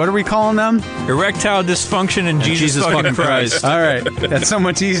Coley. What are we calling them? Erectile dysfunction and Jesus fucking Christ. All right, that's so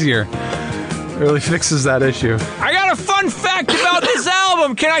much easier. Really fixes that issue. I got a fun fact about this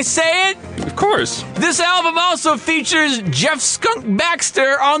album. Can I say it? Of course. This album also features Jeff Skunk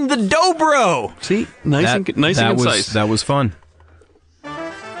Baxter on the dobro. See, nice and concise. That was fun.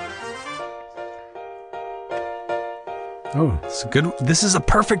 Oh, it's good. This is a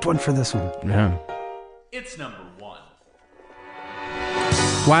perfect one for this one. Yeah. It's number 1.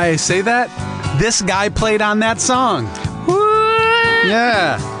 Why I say that? This guy played on that song. What?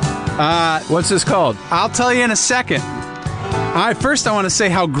 Yeah. What's this called? I'll tell you in a second. First, I want to say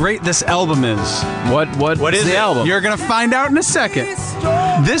how great this album is. What is the album? You're going to find out in a second.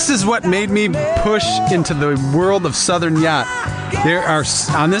 This is what made me push into the world of Southern Yacht.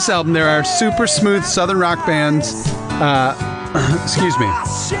 On this album, there are super smooth Southern rock bands. Excuse me.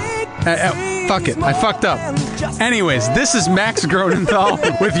 Fuck it. I fucked up. Anyways, this is Max Gronenthal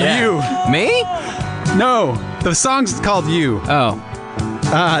with You. Me? No. The song's called You. Oh.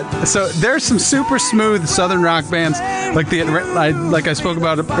 So there's some super smooth Southern rock bands, like I spoke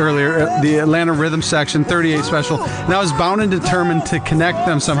about earlier, the Atlanta Rhythm Section, 38 Special, and I was bound and determined to connect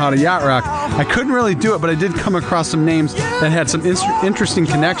them somehow to Yacht Rock. I couldn't really do it, but I did come across some names that had some interesting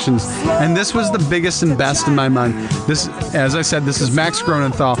connections, and this was the biggest and best in my mind. This, as I said, this is Max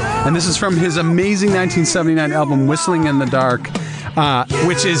Gronenthal, and this is from his amazing 1979 album, Whistling in the Dark.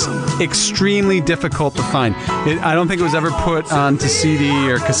 Which is extremely difficult to find. I don't think it was ever put onto CD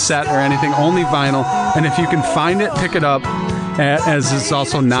or cassette or anything, only vinyl. And if you can find it, pick it up, as it's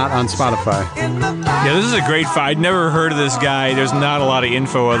also not on Spotify. Yeah, this is a great find. I'd never heard of this guy. There's not a lot of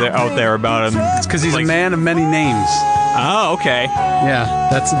info out there about him. It's because he's a man of many names. Oh, okay. Yeah,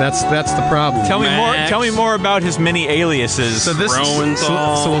 that's the problem. Tell me more about his many aliases. So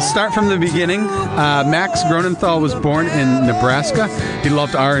we'll start from the beginning. Max Gronenthal was born in Nebraska. He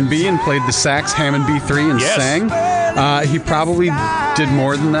loved R&B and played the sax, Hammond B3, and sang. He probably did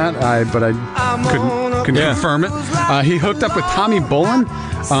more than that, but I couldn't confirm it. He hooked up with Tommy Bolin,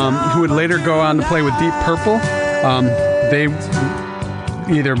 who would later go on to play with Deep Purple. They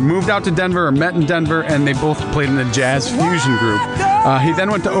either moved out to Denver or met in Denver, and they both played in a jazz fusion group. He then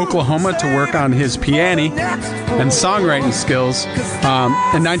went to Oklahoma to work on his piano and songwriting skills.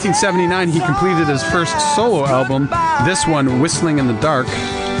 In 1979, he completed his first solo album, this one, Whistling in the Dark.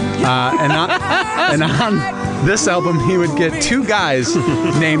 And on this album, he would get two guys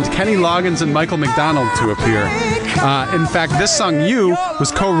named Kenny Loggins and Michael McDonald to appear. In fact, this song, You,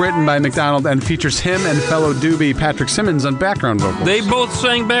 was co-written by McDonald and features him and fellow doobie Patrick Simmons on background vocals. They both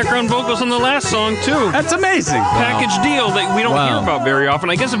sang background vocals on the last song, too. That's amazing. Package deal that we don't hear about very often.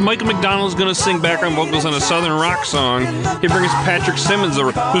 I guess if Michael McDonald's going to sing background vocals on a Southern rock song, he brings Patrick Simmons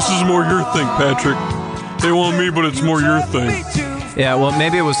over. This is more your thing, Patrick. They want me, but it's more your thing. Yeah, well,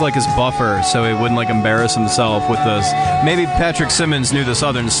 maybe it was like his buffer, so he wouldn't like embarrass himself with this. Maybe Patrick Simmons knew the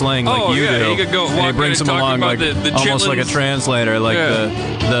Southern slang like you do. He could go and he brings him along like the almost like a chitlins. translator, like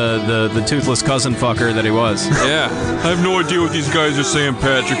the toothless cousin fucker that he was. Yeah. I have no idea what these guys are saying,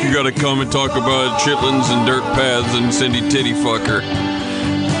 Patrick. You got to come and talk about chitlins and dirt paths and Cindy Titty Fucker.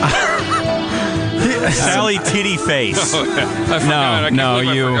 Sally Titty Face. I forgot. I can't No,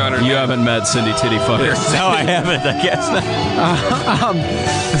 believe I forgot her you name. haven't met Cindy Titty Fucker. No, I haven't, I guess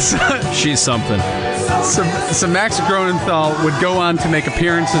not. She's something. So Max Gronenthal would go on to make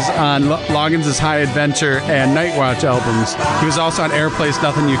appearances on Loggins' High Adventure and Night Watch albums. He was also on Airplay's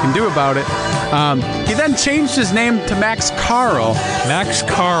Nothing You Can Do About It. He then changed his name to Max Carl, Max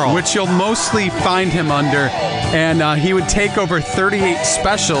Carl. which you'll mostly find him under, and he would take over 38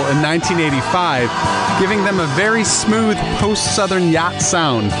 Special in 1985, giving them a very smooth post-Southern yacht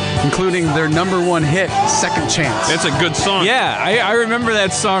sound, including their #1 hit, Second Chance. It's a good song. Yeah, I remember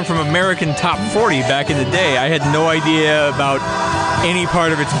that song from American Top 40 back in the day. I had no idea about any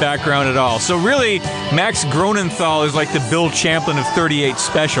part of its background at all. So really, Max Gronenthal is like the Bill Champlin of 38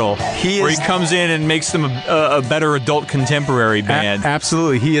 Special, where he comes in and makes them a better adult contemporary band.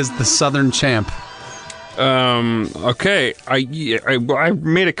 Absolutely. He is the Southern champ. Okay. I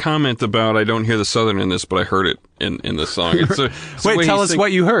made a comment about I don't hear the Southern in this, but I heard it in the song. It's the Wait, way tell he us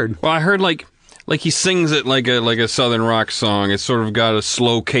what you heard. Well, I heard like he sings it like a Southern rock song. It's sort of got a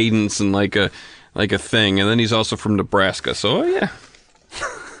slow cadence and like a thing. And then he's also from Nebraska, so yeah.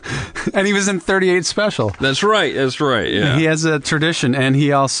 And he was in 38 Special. That's right. Yeah. He has a tradition, and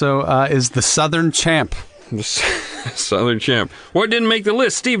he also is the Southern champ. The Southern champ. What didn't make the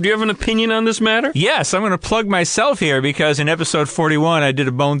list? Steve, do you have an opinion on this matter? Yes, I'm going to plug myself here because in episode 41, I did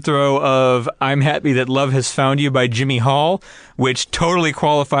a bone throw of I'm Happy That Love Has Found You by Jimmy Hall, which totally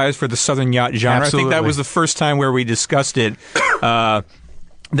qualifies for the Southern Yacht genre. Absolutely. I think that was the first time where we discussed it. That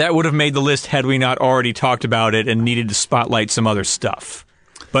would have made the list had we not already talked about it and needed to spotlight some other stuff.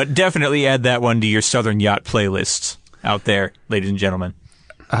 But definitely add that one to your Southern Yacht playlists out there, ladies and gentlemen.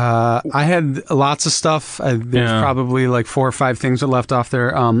 I had lots of stuff. There's probably like 4 or 5 things that left off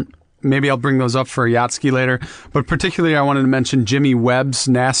there. Maybe I'll bring those up for a yacht ski later. But particularly, I wanted to mention Jimmy Webb's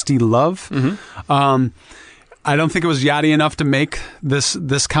Nasty Love. Mm-hmm. I don't think it was yachty enough to make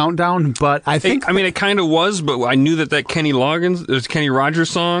this countdown, but I think... it kind of was, but I knew that Kenny Rogers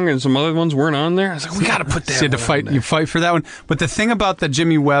song and some other ones weren't on there. I was like, we got to put that you had to fight. You fight for that one. But the thing about the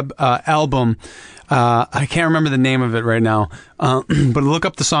Jimmy Webb album, I can't remember the name of it right now, but look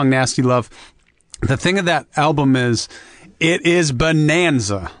up the song Nasty Love. The thing of that album is, it is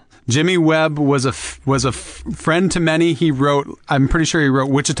bonanza. Jimmy Webb was a friend to many. He wrote, I'm pretty sure he wrote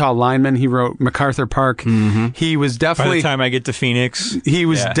Wichita Lineman. He wrote MacArthur Park. Mm-hmm. He was definitely... By the time I get to Phoenix. He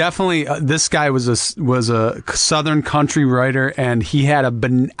was definitely... this guy was a Southern country writer, and he had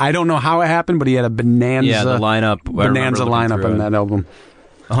I don't know how it happened, but he had a bonanza... Yeah, the lineup. Bonanza lineup on that album.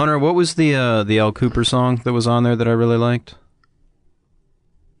 Hunter, what was the Al Cooper song that was on there that I really liked?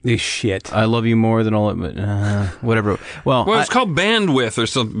 Shit. I love you more than all whatever. Well, it's called Bandwidth or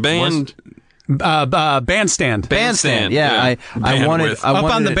some band. Bandstand. Bandstand. Yeah, I wanted up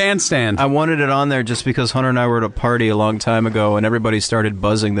on the it, bandstand. I wanted it on there just because Hunter and I were at a party a long time ago, and everybody started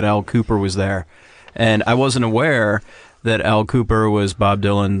buzzing that Al Cooper was there, and I wasn't aware that Al Cooper was Bob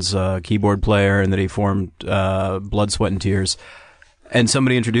Dylan's keyboard player and that he formed Blood, Sweat, and Tears. And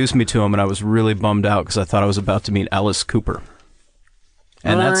somebody introduced me to him, and I was really bummed out because I thought I was about to meet Alice Cooper.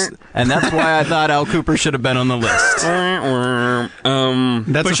 And that's why I thought Al Cooper should have been on the list.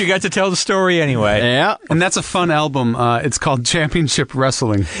 But you got to tell the story anyway. Yeah. And that's a fun album. It's called Championship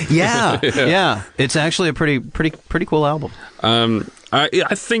Wrestling. Yeah. It's actually a pretty cool album. I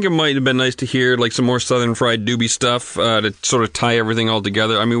think it might have been nice to hear like some more Southern Fried Doobie stuff to sort of tie everything all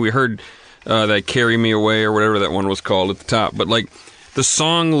together. I mean, we heard that Carry Me Away or whatever that one was called at the top, but like the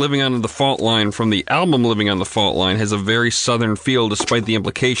song Living on the Fault Line from the album Living on the Fault Line has a very Southern feel despite the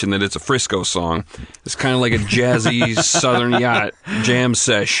implication that it's a Frisco song. It's kind of like a jazzy Southern yacht jam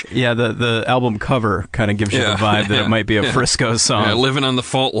sesh. Yeah, the album cover kind of gives you the vibe that it might be a Frisco song. Yeah, Living on the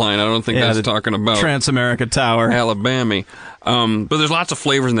Fault Line. I don't think that's talking about Transamerica Tower. Alabama. But there's lots of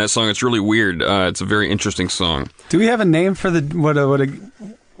flavors in that song. It's really weird. It's a very interesting song. Do we have a name for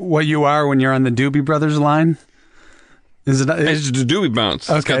what you are when you're on the Doobie Brothers line? Is it? It's the Doobie Bounce.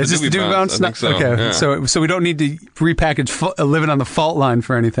 Okay, is this the Doobie Bounce? I think so. Okay, yeah. so we don't need to repackage Living on the Fault Line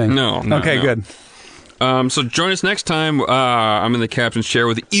for anything. No. Okay, good. So join us next time. I'm in the captain's chair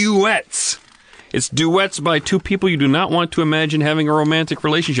with Duets. It's duets by two people you do not want to imagine having a romantic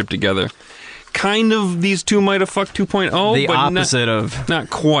relationship together. Kind of, these two might have fucked 2.0, The but opposite of...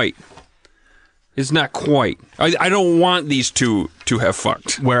 Not quite. It's not quite. I don't want these two to have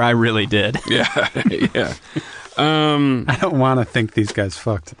fucked. Where I really did. Yeah, yeah. I don't want to think these guys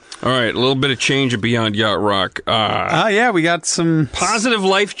fucked. All right, a little bit of change at Beyond Yacht Rock. Yeah, we got some Positive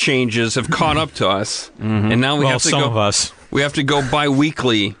life changes have caught up to us, and now we have to some go. of us. We have to go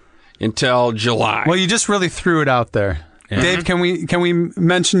bi-weekly until July. Well, you just really threw it out there. Dave, can we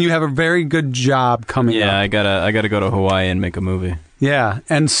mention you have a very good job coming up? Yeah, I gotta go to Hawaii and make a movie. Yeah,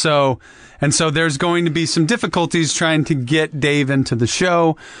 and so there's going to be some difficulties trying to get Dave into the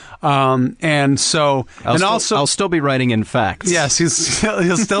show, and so I'll still be writing in facts. Yes,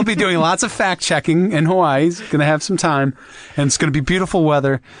 he'll still be doing lots of fact checking in Hawaii. He's going to have some time, and it's going to be beautiful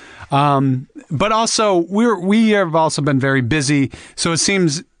weather. But also we have also been very busy, so it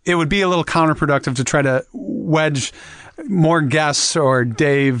seems it would be a little counterproductive to try to wedge more guests or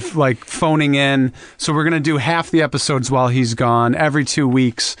Dave like phoning in. So we're going to do half the episodes while he's gone every 2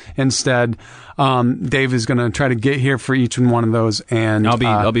 weeks instead. Dave is going to try to get here for each one of those, and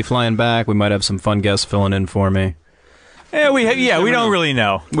I'll be flying back. We might have some fun guests filling in for me. Yeah, we don't really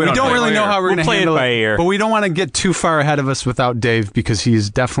know. We don't really know how we're going to play handle it by ear. But we don't want to get too far ahead of us without Dave, because he's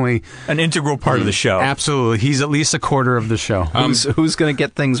definitely An integral part of the show. absolutely. He's at least a quarter of the show. Who's going to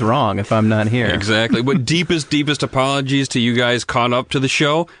get things wrong if I'm not here? Exactly. But deepest apologies to you guys caught up to the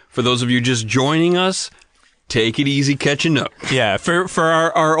show. For those of you just joining us, take it easy catching up. Yeah, for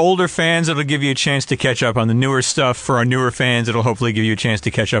our older fans, it'll give you a chance to catch up on the newer stuff. For our newer fans, it'll hopefully give you a chance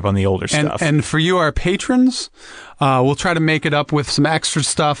to catch up on the older stuff. And for you, our patrons, we'll try to make it up with some extra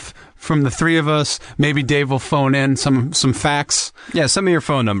stuff from the three of us. Maybe Dave will phone in some facts. Yeah, send me your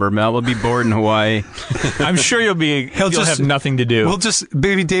phone number, Mel. We'll be bored in Hawaii. I'm sure you'll have nothing to do.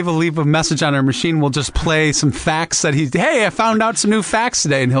 Maybe Dave will leave a message on our machine. We'll just play some facts that hey, I found out some new facts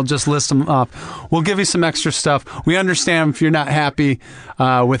today, and he'll just list them up. We'll give you some extra stuff. We understand if you're not happy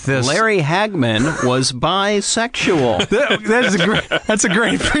with this. Larry Hagman was bisexual. That's a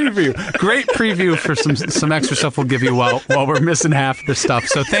great preview. Great preview for some extra stuff we'll give you while we're missing half the stuff.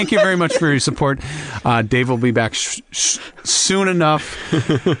 So thank you very much for your support. Dave will be back soon enough.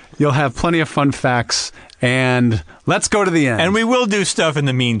 You'll have plenty of fun facts, and let's go to the end. And we will do stuff in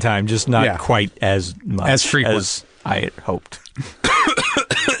the meantime, just not quite as much as frequent as I had hoped.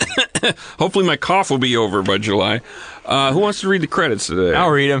 Hopefully my cough will be over by July. Who wants to read the credits today? I'll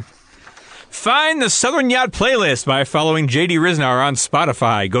read them. Find the Southern Yacht playlist by following JD Riznar on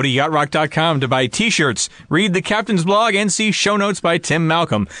Spotify. Go to yachtrock.com to buy t-shirts, read the captain's blog, and see show notes by Tim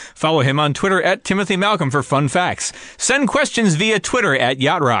Malcolm. Follow him on Twitter at Timothy Malcolm for fun facts. Send questions via Twitter at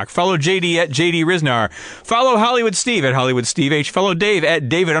yachtrock. Follow JD at JD Riznar. Follow Hollywood Steve at Hollywood Steve H. Follow Dave at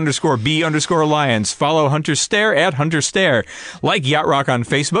David_B_Alliance. Follow Hunter Stare at Hunter Stare. Like Yacht Rock on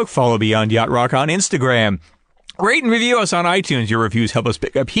Facebook. Follow Beyond Yacht Rock on Instagram. Rate and review us on iTunes. Your reviews help us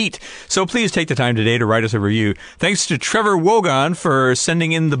pick up heat, so please take the time today to write us a review. Thanks to Trevor Wogan for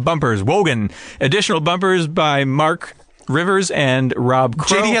sending in the bumpers. Wogan. Additional bumpers by Mark Rivers and Rob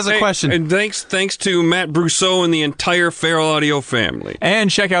Crow. JD has a question. And thanks to Matt Brousseau and the entire Feral Audio family.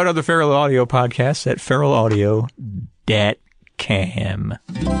 And check out other Feral Audio podcasts at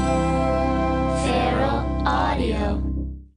feralaudio.com.